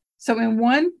period. So in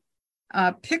one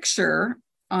picture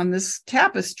on this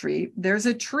tapestry, there's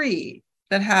a tree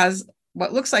that has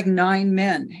what looks like 9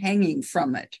 men hanging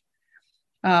from it,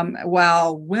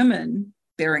 while women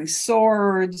bearing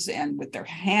swords and with their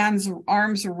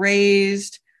arms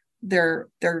raised, they're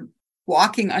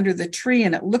walking under the tree,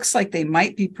 and it looks like they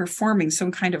might be performing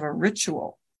some kind of a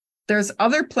ritual. There's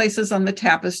other places on the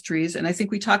tapestries, and I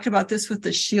think we talked about this with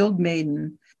the Shield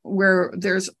Maiden, where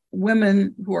there's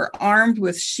women who are armed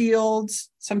with shields,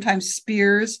 sometimes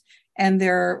spears, and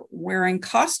they're wearing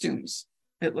costumes.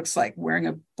 It looks like wearing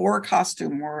a boar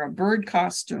costume or a bird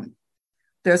costume.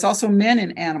 There's also men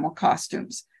in animal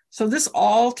costumes. So this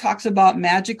all talks about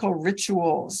magical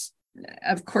rituals.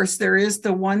 Of course, there is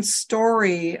the one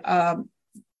story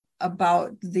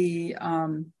about the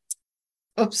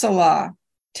Uppsala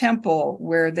temple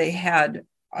where they had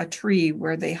a tree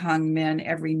where they hung men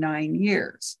every 9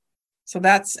 years. So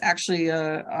that's actually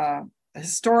a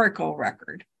historical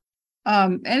record.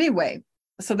 Anyway,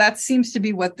 so that seems to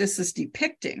be what this is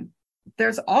depicting.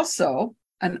 There's also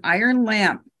an iron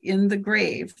lamp in the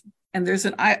grave, and there's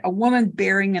a woman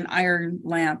bearing an iron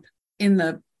lamp in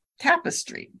the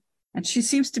tapestry, and she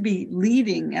seems to be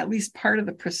leading at least part of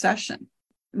the procession.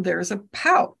 There's a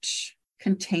pouch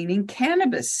containing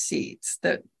cannabis seeds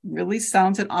that really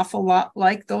sounds an awful lot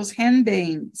like those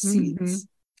henbane seeds. Mm-hmm.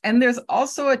 And there's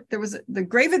also the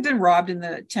grave had been robbed in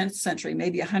the 10th century,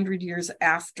 maybe 100 years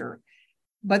after,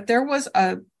 but there was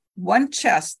one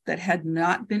chest that had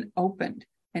not been opened,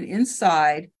 and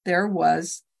inside there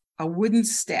was a wooden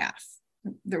staff.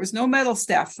 There was no metal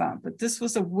staff found, but this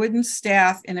was a wooden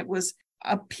staff, and it was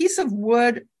a piece of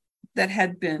wood that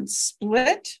had been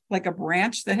split, like a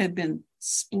branch that had been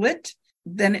split.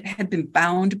 Then it had been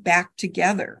bound back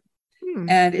together,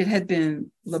 and it had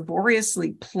been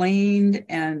laboriously planed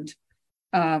and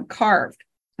carved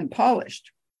and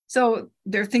polished. So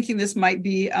they're thinking this might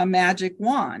be a magic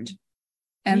wand,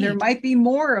 and there might be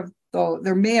more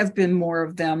there may have been more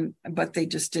of them, but they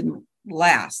just didn't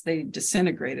last. They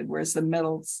disintegrated, whereas the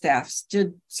metal staffs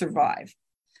did survive.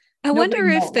 I wonder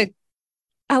if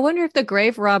the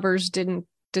grave robbers didn't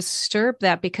disturb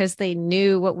that because they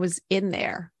knew what was in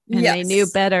there. And they knew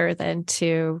better than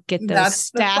to get those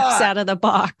staffs out of the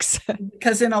box.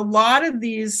 Because in a lot of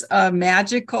these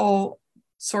magical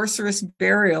sorceress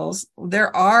burials,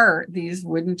 there are these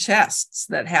wooden chests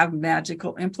that have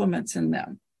magical implements in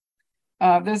them.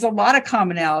 There's a lot of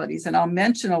commonalities, and I'll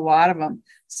mention a lot of them.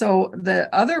 So the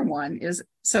other one is,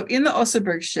 in the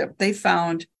Oseberg ship, they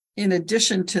found, in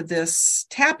addition to this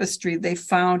tapestry, they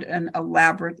found an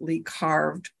elaborately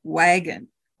carved wagon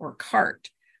or cart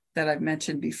that I've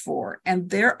mentioned before. And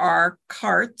there are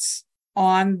carts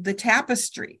on the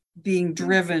tapestry being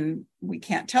driven. We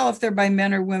can't tell if they're by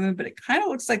men or women, but it kind of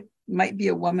looks like might be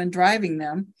a woman driving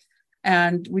them.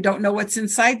 And we don't know what's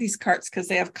inside these carts because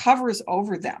they have covers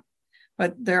over them.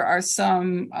 But there are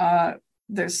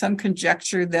there's some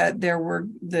conjecture that there were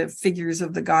the figures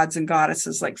of the gods and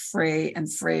goddesses like Freya and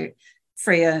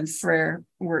Freyr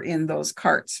were in those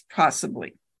carts,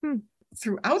 possibly.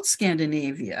 Throughout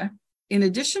Scandinavia, in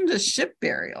addition to ship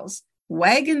burials,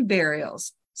 wagon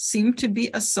burials seem to be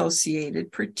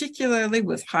associated particularly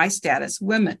with high status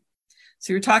women.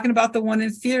 So you're talking about the one in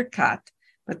Firkat,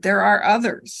 but there are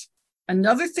others.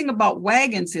 Another thing about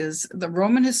wagons is the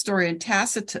Roman historian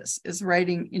Tacitus is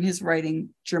writing in his writing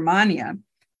Germania.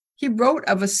 He wrote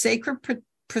of a sacred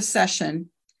procession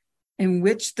in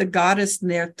which the goddess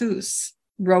Nerthus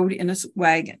rode in a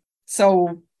wagon.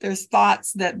 So there's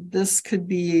thoughts that this could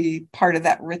be part of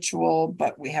that ritual,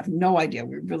 but we have no idea.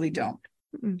 We really don't.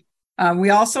 We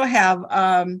also have,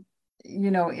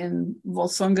 in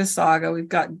Volsunga Saga, we've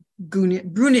got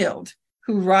Brunhild,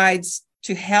 who rides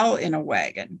to hell in a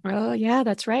wagon. Oh, yeah,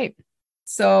 that's right.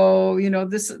 So,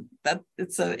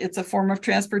 it's a form of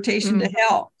transportation to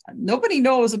hell. Nobody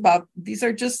knows about, these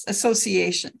are just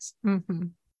associations. Mm-hmm.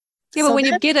 Yeah, but when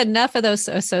you get enough of those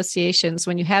associations,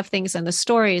 when you have things in the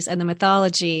stories and the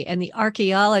mythology and the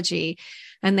archaeology,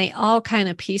 and they all kind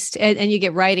of piece, and you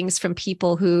get writings from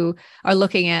people who are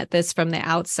looking at this from the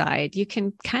outside, you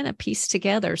can kind of piece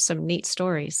together some neat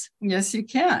stories. Yes, you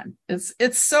can.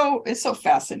 It's so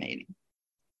fascinating.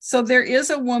 So there is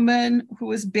a woman who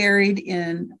was buried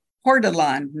in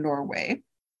Hordaland, Norway,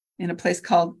 in a place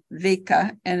called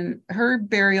Vika, and her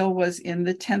burial was in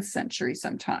the 10th century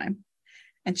sometime.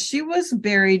 And she was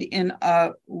buried in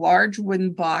a large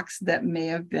wooden box that may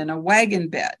have been a wagon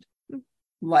bed,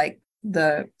 like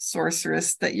the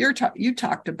sorceress that you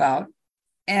talked about.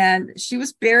 And she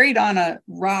was buried on a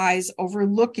rise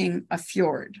overlooking a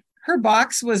fjord. Her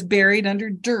box was buried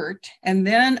under dirt, and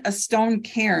then a stone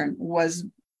cairn was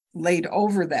laid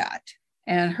over that.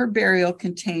 And her burial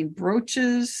contained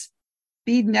brooches,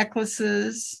 bead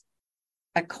necklaces,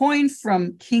 a coin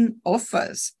from King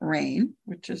Offa's reign,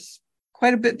 which is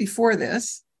quite a bit before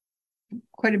this,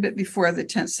 quite a bit before the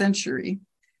 10th century.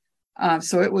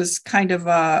 So it was kind of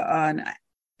an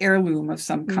heirloom of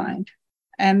some kind.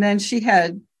 And then she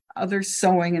had other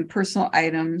sewing and personal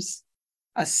items,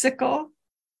 a sickle,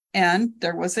 and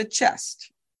there was a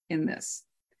chest in this.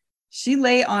 She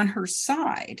lay on her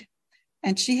side,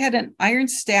 and she had an iron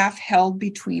staff held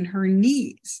between her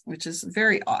knees, which is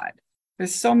very odd.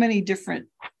 There's so many different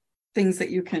things that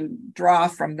you can draw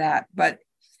from that, but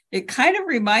it kind of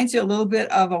reminds you a little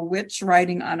bit of a witch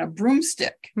riding on a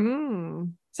broomstick.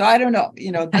 So I don't know,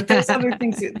 but there's other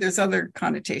things, there's other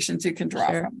connotations you can draw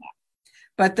from that.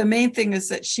 But the main thing is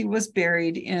that she was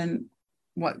buried in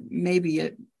what maybe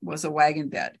it was a wagon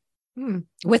bed.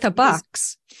 With a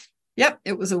box. Yep,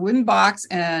 it was a wooden box,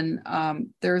 and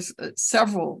there's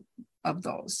several of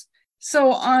those.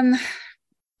 So on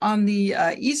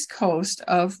the east coast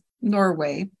of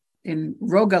Norway, in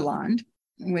Rogaland,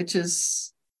 which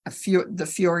is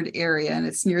the fjord area, and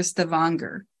it's near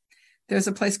Stavanger, there's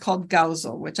a place called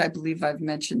Gausel, which I believe I've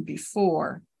mentioned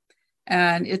before.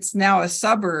 And it's now a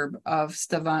suburb of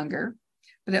Stavanger,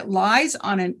 but it lies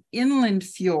on an inland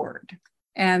fjord.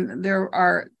 And there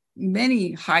are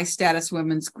many high status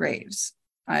women's graves.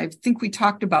 I think we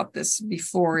talked about this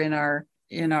before in our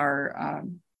earlier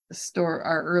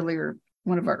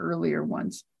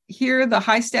ones. Here, the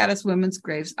high status women's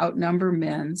graves outnumber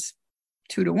men's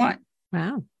 2-1.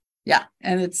 Wow. Yeah.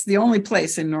 And it's the only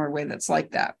place in Norway that's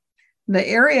like that. The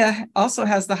area also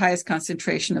has the highest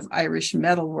concentration of Irish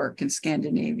metalwork in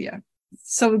Scandinavia.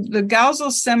 So the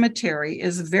Gausel Cemetery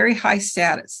is very high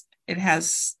status. It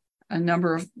has a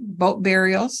number of boat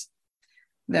burials.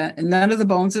 None of the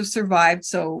bones have survived,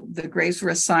 so the graves were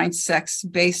assigned sex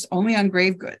based only on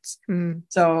grave goods.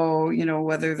 So,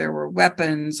 whether there were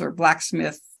weapons or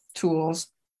blacksmith tools,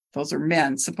 those are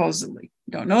men, supposedly.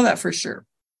 Don't know that for sure.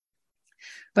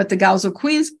 But the Gausel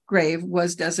Queen's grave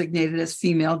was designated as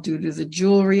female due to the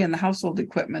jewelry and the household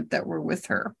equipment that were with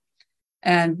her.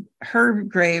 And her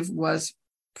grave was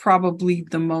probably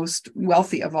the most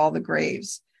wealthy of all the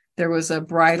graves. There was a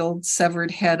bridled,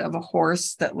 severed head of a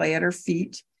horse that lay at her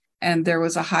feet, and there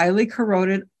was a highly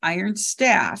corroded iron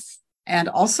staff and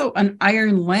also an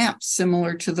iron lamp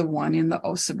similar to the one in the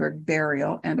Oseberg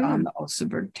burial and on the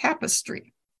Oseberg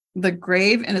tapestry. The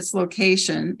grave and its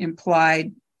location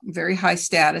implied very high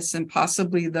status and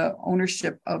possibly the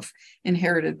ownership of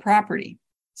inherited property.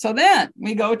 So then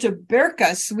we go to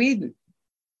Birka, Sweden,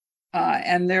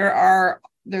 and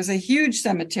there's a huge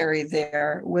cemetery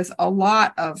there with a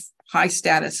lot of high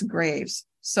status graves.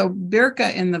 So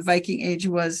Birka in the Viking Age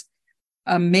was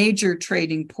a major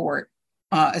trading port,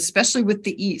 especially with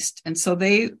the East. And so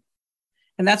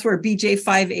and that's where BJ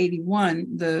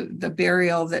 581, the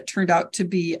burial that turned out to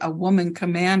be a woman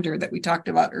commander that we talked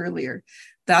about earlier,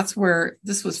 that's where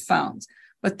this was found.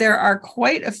 But there are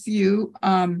quite a few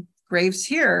graves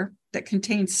here that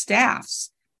contain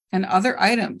staffs and other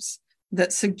items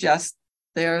that suggest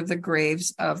they're the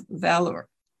graves of Valur.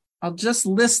 I'll just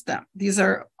list them. These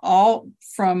are all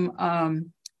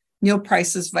from Neil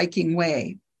Price's Viking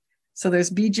Way. So there's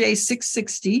BJ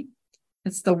 660.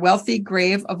 It's the wealthy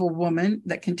grave of a woman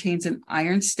that contains an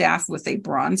iron staff with a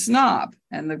bronze knob.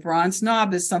 And the bronze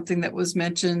knob is something that was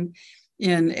mentioned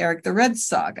in Eric the Red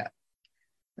saga.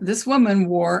 This woman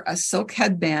wore a silk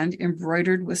headband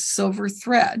embroidered with silver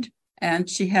thread, and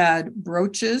she had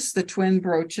brooches, the twin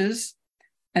brooches,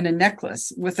 and a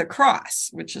necklace with a cross,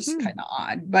 which is kind of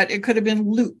odd, but it could have been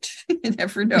loot. You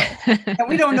never know. And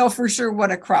we don't know for sure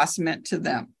what a cross meant to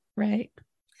them. Right.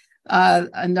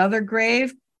 Another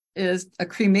grave is a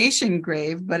cremation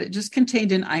grave, but it just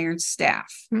contained an iron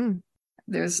staff.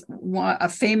 There's a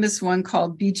famous one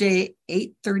called BJ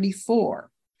 834,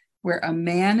 where a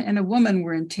man and a woman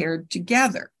were interred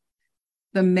together.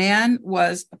 The man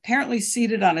was apparently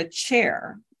seated on a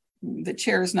chair. The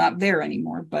chair is not there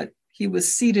anymore, but he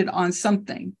was seated on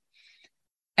something.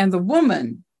 And the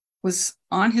woman was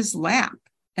on his lap,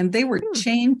 and they were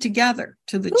chained together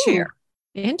to the chair.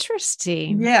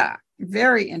 Interesting. Yeah,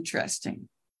 very interesting.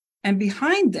 And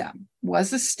behind them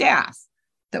was a staff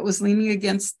that was leaning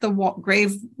against the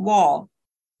grave wall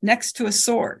next to a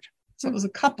sword. So it was a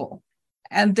couple.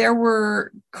 And there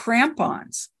were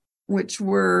crampons, which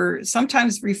were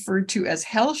sometimes referred to as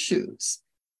hell shoes.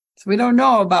 So we don't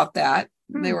know about that.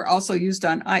 They were also used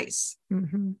on ice,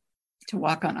 to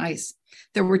walk on ice.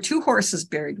 There were 2 horses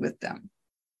buried with them.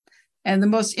 And the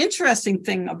most interesting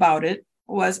thing about it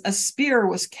was a spear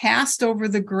was cast over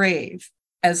the grave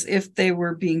as if they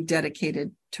were being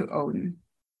dedicated to Odin.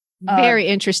 Very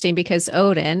interesting, because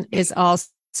Odin is also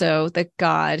the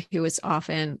god who is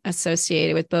often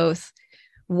associated with both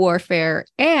warfare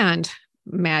and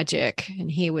magic. And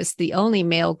he was the only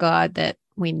male god that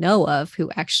we know of who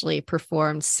actually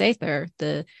performed Sether,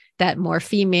 the that more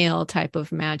female type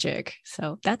of magic.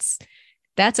 So that's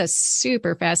a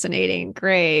super fascinating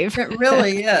grave. It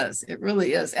really is. It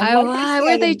really is. And Why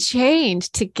were they chained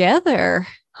together?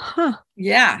 Huh.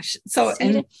 Yeah. So,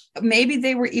 and maybe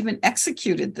they were even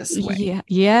executed this way. Yeah.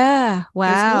 Yeah.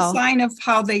 Wow. There's no sign of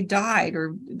how they died,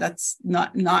 or that's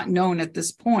not known at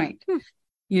this point.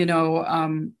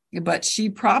 But she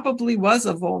probably was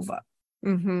a vulva.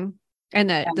 Mm-hmm. And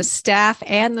the staff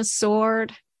and the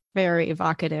sword, very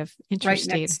evocative.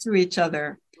 Interesting. Right next to each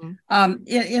other. Mm-hmm.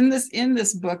 In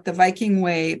this book, The Viking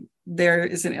Way, there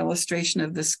is an illustration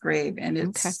of this grave, and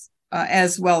it's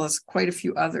as well as quite a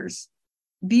few others.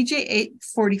 BJ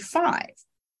 845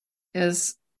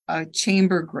 is a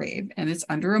chamber grave, and it's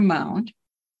under a mound,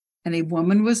 and a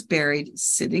woman was buried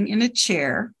sitting in a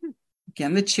chair.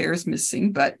 Again, the chair is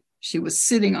missing, but she was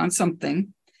sitting on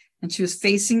something, and she was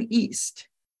facing east.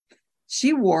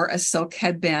 She wore a silk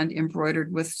headband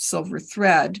embroidered with silver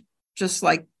thread, just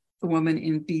like the woman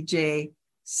in BJ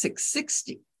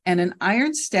 660, and an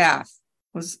iron staff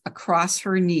was across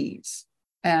her knees.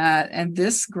 And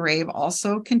this grave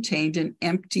also contained an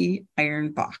empty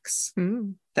iron box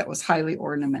that was highly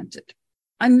ornamented.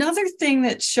 Another thing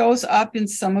that shows up in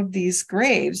some of these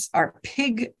graves are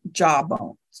pig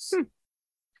jawbones.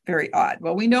 Very odd.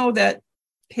 Well, we know that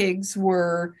pigs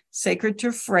were sacred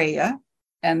to Freya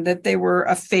and that they were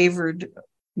a favored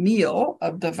meal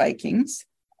of the Vikings.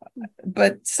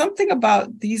 But something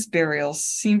about these burials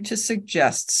seemed to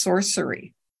suggest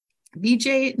sorcery.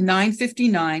 BJ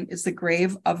 959 is the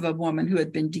grave of a woman who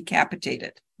had been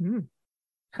decapitated.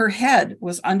 Her head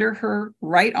was under her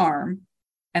right arm,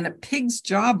 and a pig's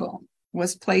jawbone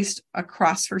was placed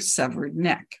across her severed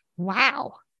neck.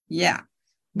 Wow. Yeah.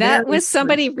 That was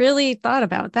somebody really thought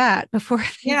about that before.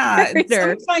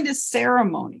 Some kind of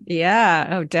ceremony. Yeah.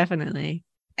 Oh, definitely.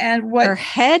 And what her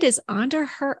head is under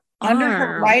her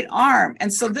right arm.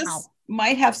 And so this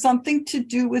might have something to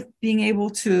do with being able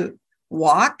to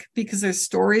walk, because there's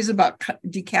stories about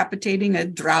decapitating a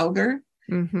draugr,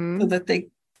 so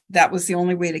that was the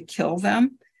only way to kill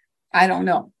them. I don't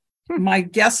know. My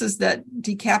guess is that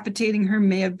decapitating her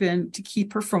may have been to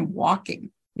keep her from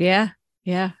walking. Yeah.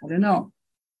 I don't know.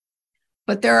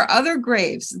 But there are other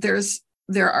graves.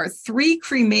 There are 3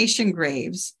 cremation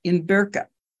graves in Birka,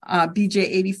 BJ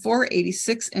 84,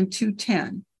 86, and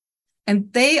 210.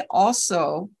 And they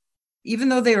also, even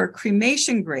though they were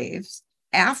cremation graves,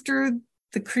 after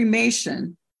the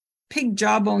cremation, pig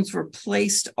jawbones were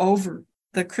placed over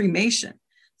the cremation.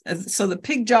 So the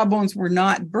pig jawbones were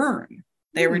not burned.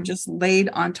 They were just laid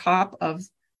on top of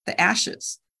the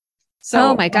ashes.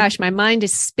 So, oh my gosh, my mind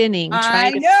is spinning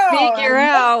trying to figure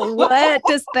out what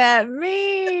does that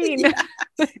mean?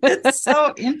 It's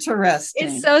so interesting.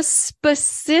 It's so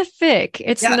specific.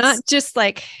 It's not just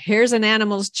like, here's an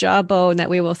animal's jawbone that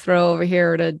we will throw over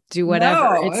here to do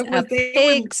whatever. It's a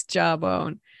pig's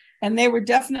jawbone. And they were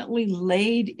definitely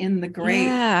laid in the grave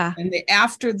and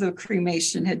after the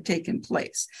cremation had taken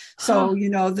place. So,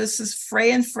 this is Frey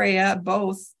and Freya,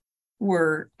 both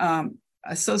were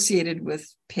associated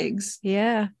with pigs.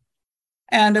 Yeah.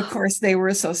 And of course, they were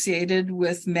associated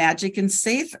with magic and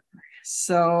Sather.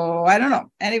 So I don't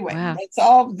know. Anyway, It's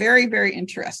all very, very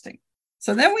interesting.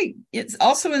 So then it's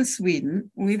also in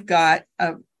Sweden. We've got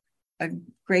a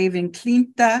grave in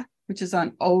Klinta, which is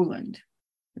on Åland,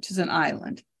 which is an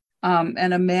island.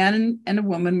 And a man and a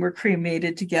woman were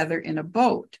cremated together in a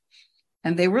boat,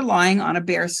 and they were lying on a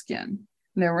bearskin.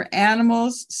 There were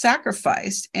animals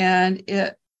sacrificed, and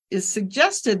it is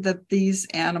suggested that these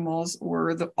animals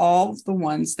were all the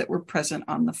ones that were present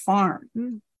on the farm.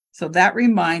 So that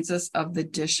reminds us of the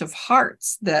dish of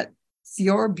hearts that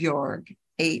Thorbjorg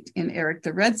ate in Eric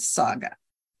the Red's saga.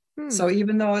 So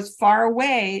even though it's far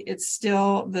away, it's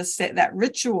still that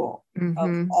ritual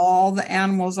of all the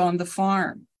animals on the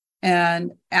farm.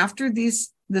 And after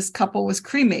this couple was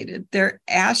cremated, their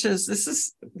ashes, this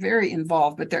is very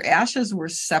involved, but their ashes were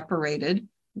separated,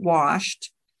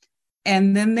 washed,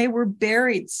 and then they were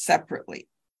buried separately.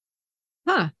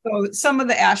 So some of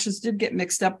the ashes did get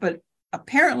mixed up, but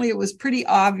apparently it was pretty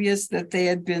obvious that they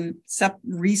had been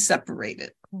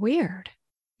re-separated. Weird.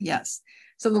 Yes.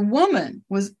 So the woman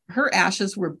her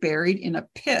ashes were buried in a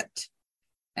pit,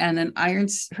 and an iron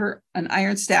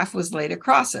staff was laid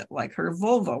across it, like her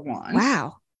vulva one.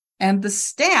 Wow. And the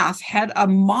staff had a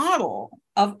model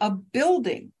of a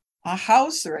building, a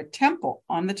house or a temple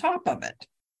on the top of it.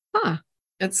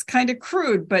 It's kind of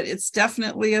crude, but it's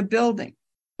definitely a building.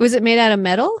 Was it made out of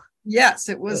metal? Yes,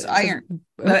 it was iron.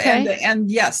 Okay. And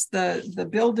yes, the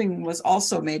building was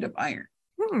also made of iron.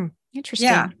 Interesting.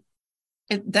 Yeah.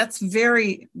 That's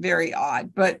very, very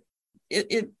odd, but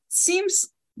it seems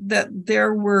that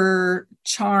there were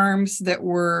charms that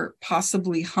were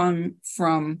possibly hung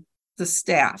from the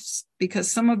staffs, because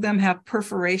some of them have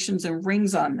perforations and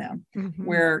rings on them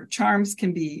where charms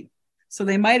can be. So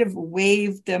they might have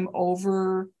waved them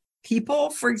over people,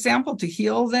 for example, to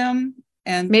heal them.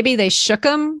 And maybe they shook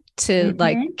them to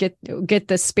like get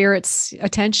the spirit's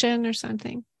attention or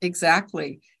something.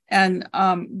 Exactly. And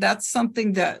that's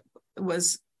something that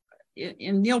was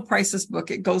in Neil Price's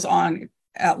book. It goes on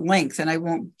at length, and I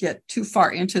won't get too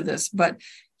far into this, but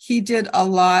he did a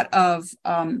lot of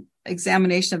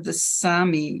examination of the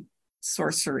Sami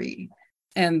sorcery.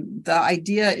 And the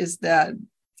idea is that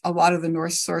a lot of the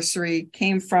Norse sorcery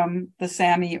came from the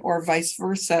Sami or vice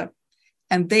versa.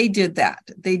 And they did that.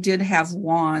 They did have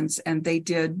wands, and they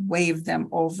did wave them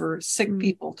over sick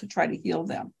people to try to heal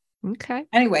them. Okay.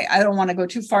 Anyway, I don't want to go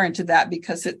too far into that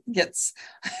because it gets,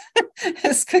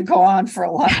 this could go on for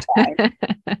a long time.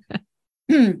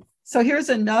 So here's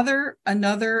another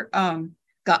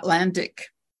Gotlandic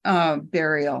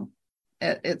burial.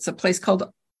 It's a place called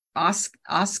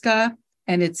Aska,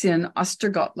 and it's in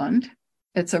Östergötland.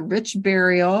 It's a rich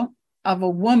burial of a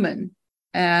woman,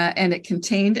 and it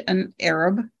contained an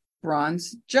Arab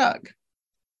bronze jug.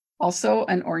 Also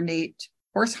an ornate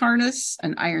horse harness,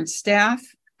 an iron staff,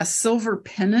 a silver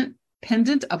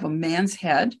pendant of a man's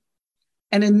head,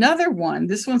 and another one,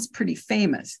 this one's pretty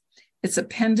famous. It's a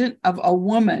pendant of a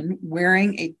woman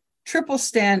wearing a triple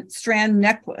strand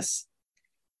necklace,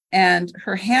 and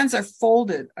her hands are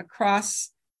folded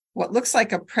across what looks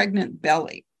like a pregnant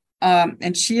belly.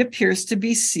 And she appears to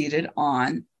be seated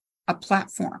on a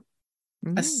platform,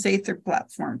 a Sather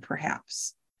platform,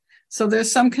 perhaps. So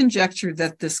there's some conjecture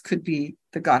that this could be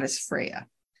the goddess Freya.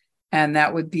 And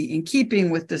that would be in keeping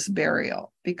with this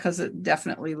burial, because it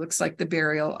definitely looks like the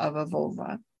burial of a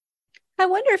vulva. I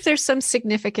wonder if there's some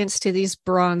significance to these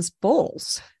bronze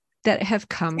bowls that have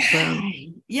come from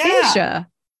Asia.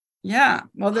 Yeah.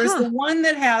 Well, there's the one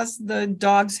that has the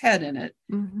dog's head in it,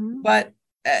 but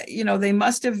they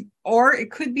must have, or it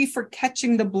could be for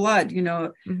catching the blood.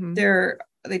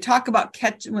 They talk about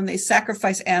when they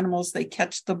sacrifice animals, they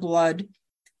catch the blood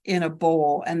in a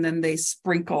bowl, and then they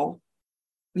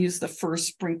use the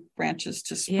first branches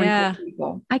to sprinkle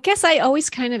people. I guess I always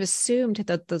kind of assumed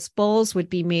that those bowls would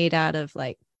be made out of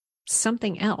like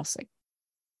something else, like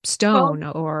stone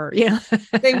or,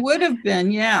 They would have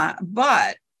been,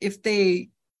 but if they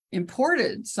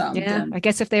imported some, I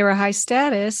guess if they were high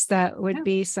status, that would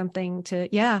be something to,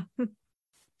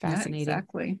 fascinating. Yeah,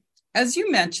 exactly. As you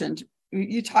mentioned,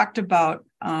 you talked about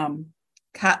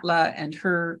Katla and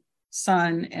her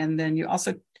son, and then you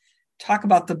also talk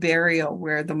about the burial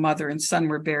where the mother and son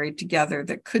were buried together.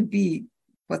 That could be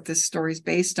what this story is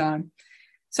based on.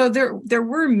 So there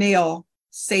were male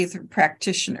Sather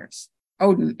practitioners.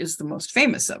 Odin is the most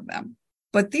famous of them.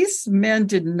 But these men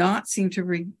did not seem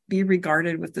to be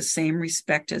regarded with the same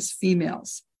respect as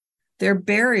females. Their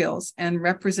burials and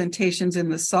representations in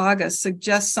the saga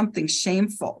suggest something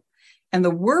shameful. And the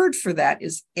word for that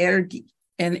is ergi,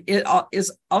 and it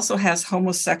also has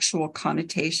homosexual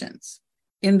connotations.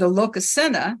 In the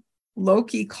Lokasena,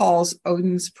 Loki calls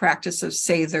Odin's practice of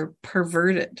Sather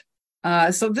perverted.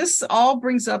 So this all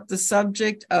brings up the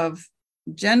subject of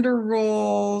gender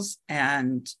roles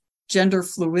and gender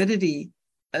fluidity,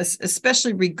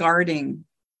 especially regarding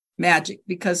magic,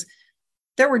 because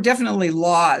there were definitely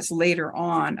laws later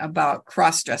on about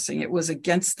cross-dressing. It was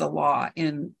against the law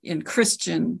in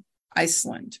Christian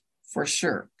Iceland, for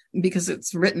sure, because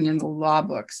it's written in the law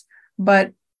books.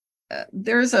 But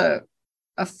there's a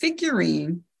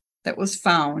figurine that was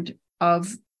found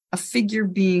of a figure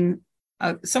being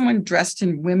someone dressed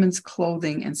in women's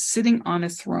clothing and sitting on a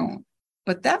throne.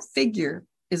 But that figure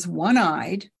is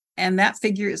one-eyed, and that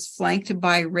figure is flanked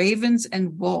by ravens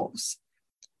and wolves.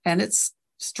 And it's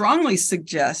strongly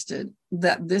suggested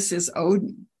that this is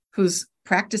Odin, who's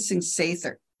practicing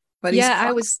Sather, but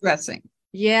he's dressing.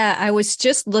 Yeah, I was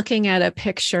just looking at a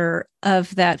picture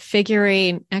of that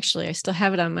figurine. Actually, I still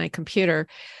have it on my computer.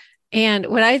 And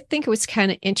what I think was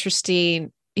kind of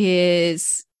interesting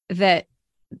is that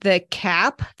the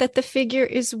cap that the figure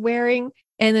is wearing,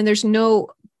 and then there's no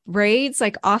braids.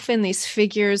 Like often these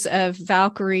figures of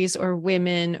Valkyries or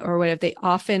women or whatever, they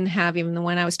often have, even the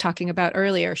one I was talking about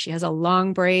earlier, she has a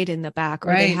long braid in the back,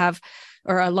 or they have,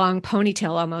 or a long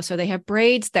ponytail almost, or they have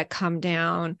braids that come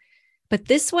down. But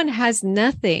this one has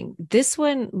nothing. This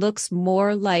one looks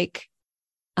more like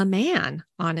a man,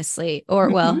 honestly, or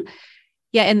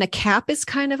and the cap is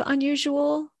kind of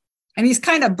unusual. And he's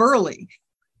kind of burly.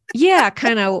 Yeah,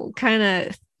 kind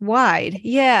of wide.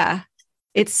 Yeah.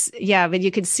 But you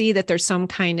can see that there's some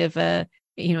kind of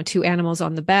two animals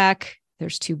on the back.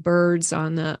 There's two birds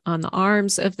on the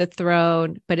arms of the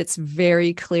throne, but it's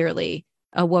very clearly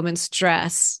a woman's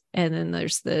dress. And then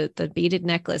there's the beaded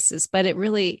necklaces, but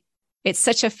it's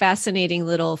such a fascinating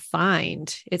little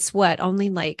find. It's only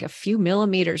like a few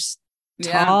millimeters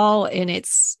tall, and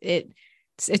it's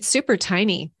super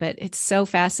tiny, but it's so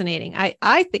fascinating.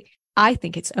 I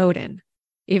think it's Odin,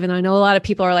 even though I know a lot of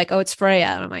people are like, oh, it's Freya.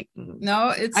 And I'm like,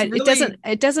 no,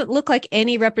 it doesn't look like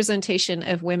any representation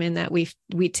of women that we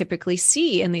typically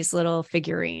see in these little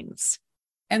figurines.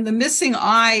 And the missing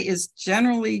eye is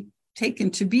generally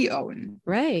taken to be Odin.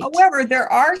 Right. However,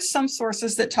 there are some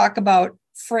sources that talk about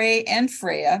Frey and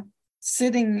Freya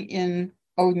sitting in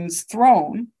Odin's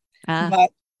throne, but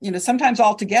sometimes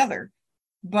all together.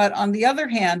 But on the other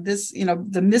hand, this,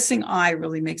 the missing eye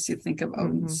really makes you think of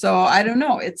Odin. So I don't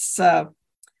know.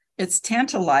 It's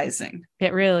tantalizing.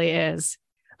 It really is.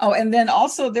 Oh, and then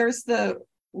also there's the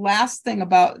last thing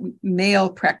about male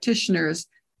practitioners.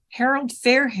 Harold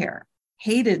Fairhair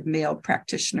hated male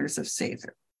practitioners of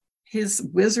Seidr. His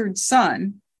wizard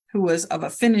son, who was of a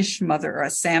Finnish mother or a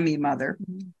Sami mother,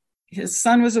 his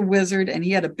son was a wizard and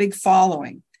he had a big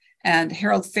following. And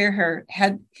Harold Fairhair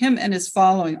had him and his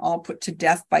following all put to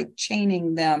death by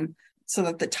chaining them so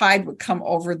that the tide would come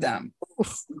over them,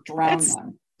 drown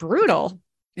them. Brutal.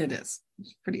 It is.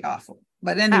 It's pretty awful.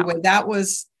 But anyway, That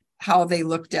was how they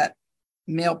looked at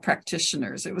male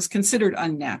practitioners. It was considered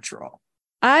unnatural.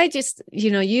 I just,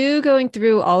 you going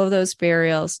through all of those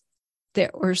burials,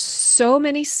 there were so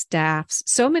many staffs,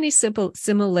 so many simple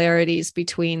similarities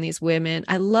between these women.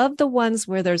 I love the ones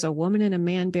where there's a woman and a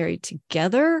man buried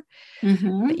together.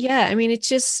 But yeah, I mean, it's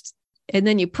just, and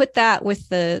then you put that with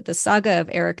the saga of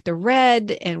Eric the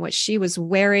Red and what she was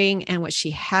wearing and what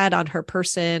she had on her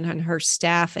person and her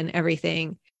staff and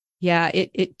everything. Yeah,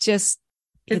 they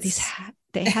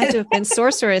had to have been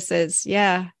sorceresses.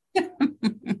 Yeah.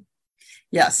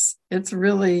 Yes, it's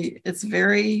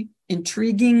very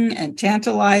intriguing and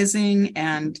tantalizing,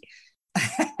 and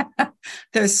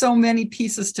there's so many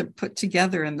pieces to put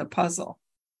together in the puzzle.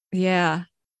 Yeah.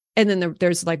 And then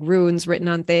there's like runes written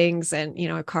on things and,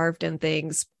 carved in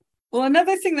things. Well,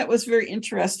 another thing that was very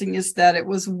interesting is that it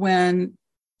was when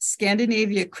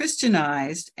Scandinavia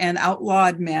Christianized and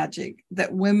outlawed magic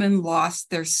that women lost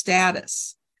their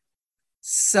status.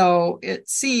 So it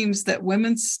seems that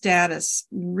women's status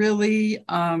really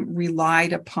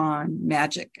relied upon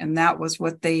magic, and that was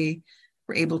what they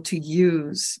were able to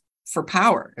use for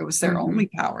power. It was their only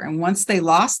power. And once they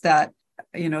lost that,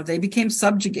 they became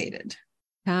subjugated.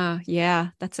 Yeah,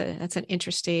 that's an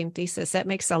interesting thesis. That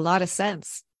makes a lot of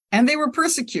sense. And they were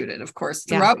persecuted, of course,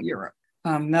 throughout Europe.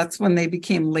 That's when they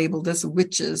became labeled as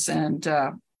witches. And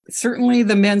certainly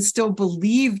the men still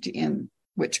believed in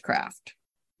witchcraft.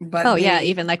 But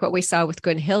even like what we saw with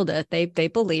Gunhilda, they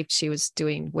believed she was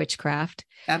doing witchcraft.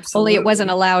 Absolutely. Only it wasn't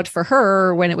allowed for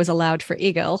her when it was allowed for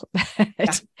Egil.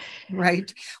 Yeah,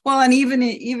 right. Well, and even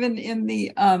in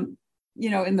the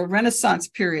in the Renaissance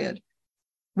period,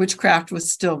 witchcraft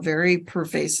was still very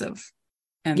pervasive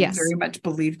and very much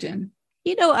believed in.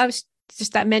 I was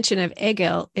just that mention of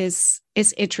Egil is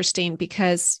interesting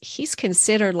because he's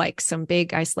considered like some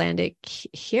big Icelandic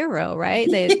hero, right?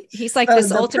 He's like this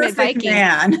ultimate Viking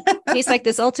man. He's like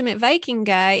this ultimate Viking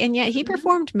guy, and yet he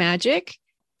performed magic.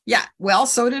 Yeah, well,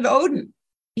 so did Odin.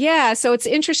 Yeah, so it's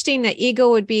interesting that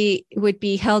Egil would be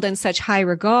held in such high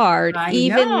regard,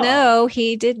 even though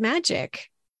he did magic.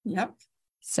 Yep.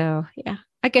 So yeah.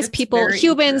 I guess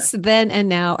humans then and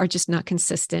now are just not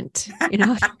consistent.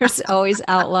 There's always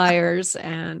outliers,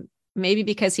 and maybe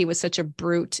because he was such a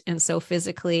brute and so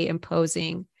physically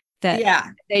imposing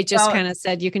that they just kind of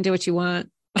said, you can do what you want.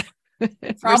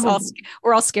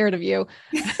 We're all scared of you.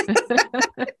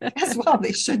 As well,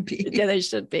 they should be. Yeah, they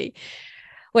should be.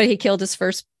 He killed his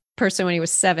first person when he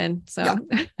was 7. So,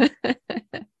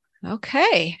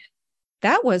 Okay.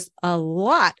 That was a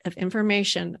lot of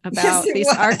information about these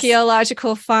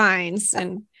archaeological finds.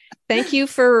 And thank you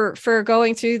for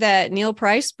going through that Neil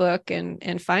Price book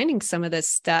and finding some of this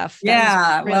stuff.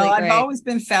 That really great. I've always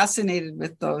been fascinated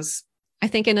with those. I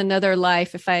think in another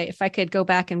life, if I could go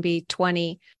back and be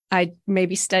 20, I'd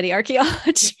maybe study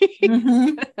archaeology.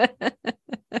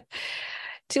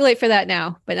 Too late for that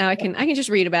now, but now I can just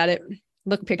read about it.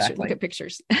 Look at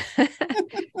pictures.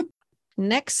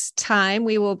 Next time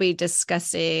we will be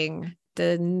discussing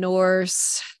the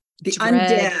Norse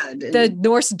undead. The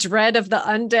Norse dread of the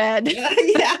undead.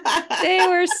 They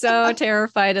were so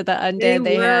terrified of the undead.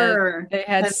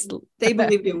 They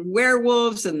believed in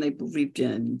werewolves, and they believed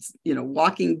in,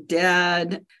 Walking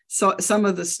Dead. So some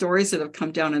of the stories that have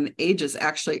come down in the ages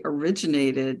actually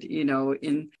originated,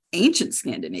 in ancient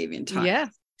Scandinavian times. Yeah.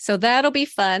 So that'll be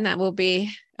fun. That will be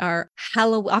our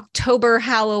October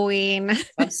Halloween.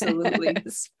 Absolutely.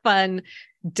 Fun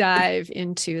dive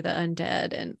into the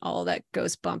undead and all that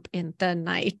goes bump in the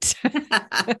night.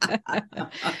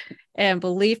 And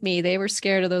believe me, they were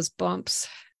scared of those bumps.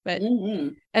 But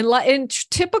and in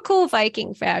typical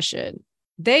Viking fashion,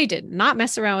 they did not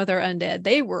mess around with our undead.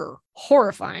 They were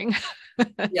horrifying.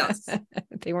 Yes.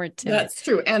 They weren't timid. That's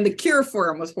true. And the cure for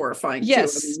them was horrifying too. I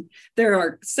mean, there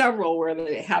are several where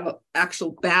they have an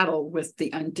actual battle with the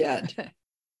undead.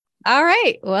 All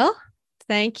right. Well,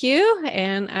 thank you.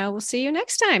 And I will see you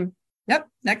next time. Yep.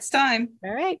 Next time.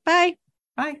 All right. Bye.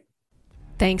 Bye.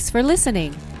 Thanks for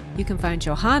listening. You can find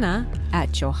Johanna at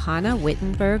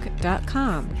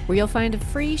johannawittenberg.com, where you'll find a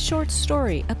free short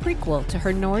story, a prequel to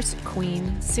her Norse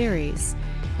Queen series.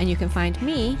 And you can find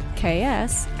me,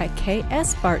 KS, at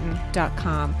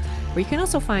ksbarton.com, where you can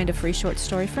also find a free short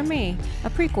story from me,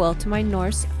 a prequel to my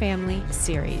Norse family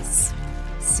series.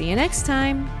 See you next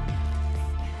time.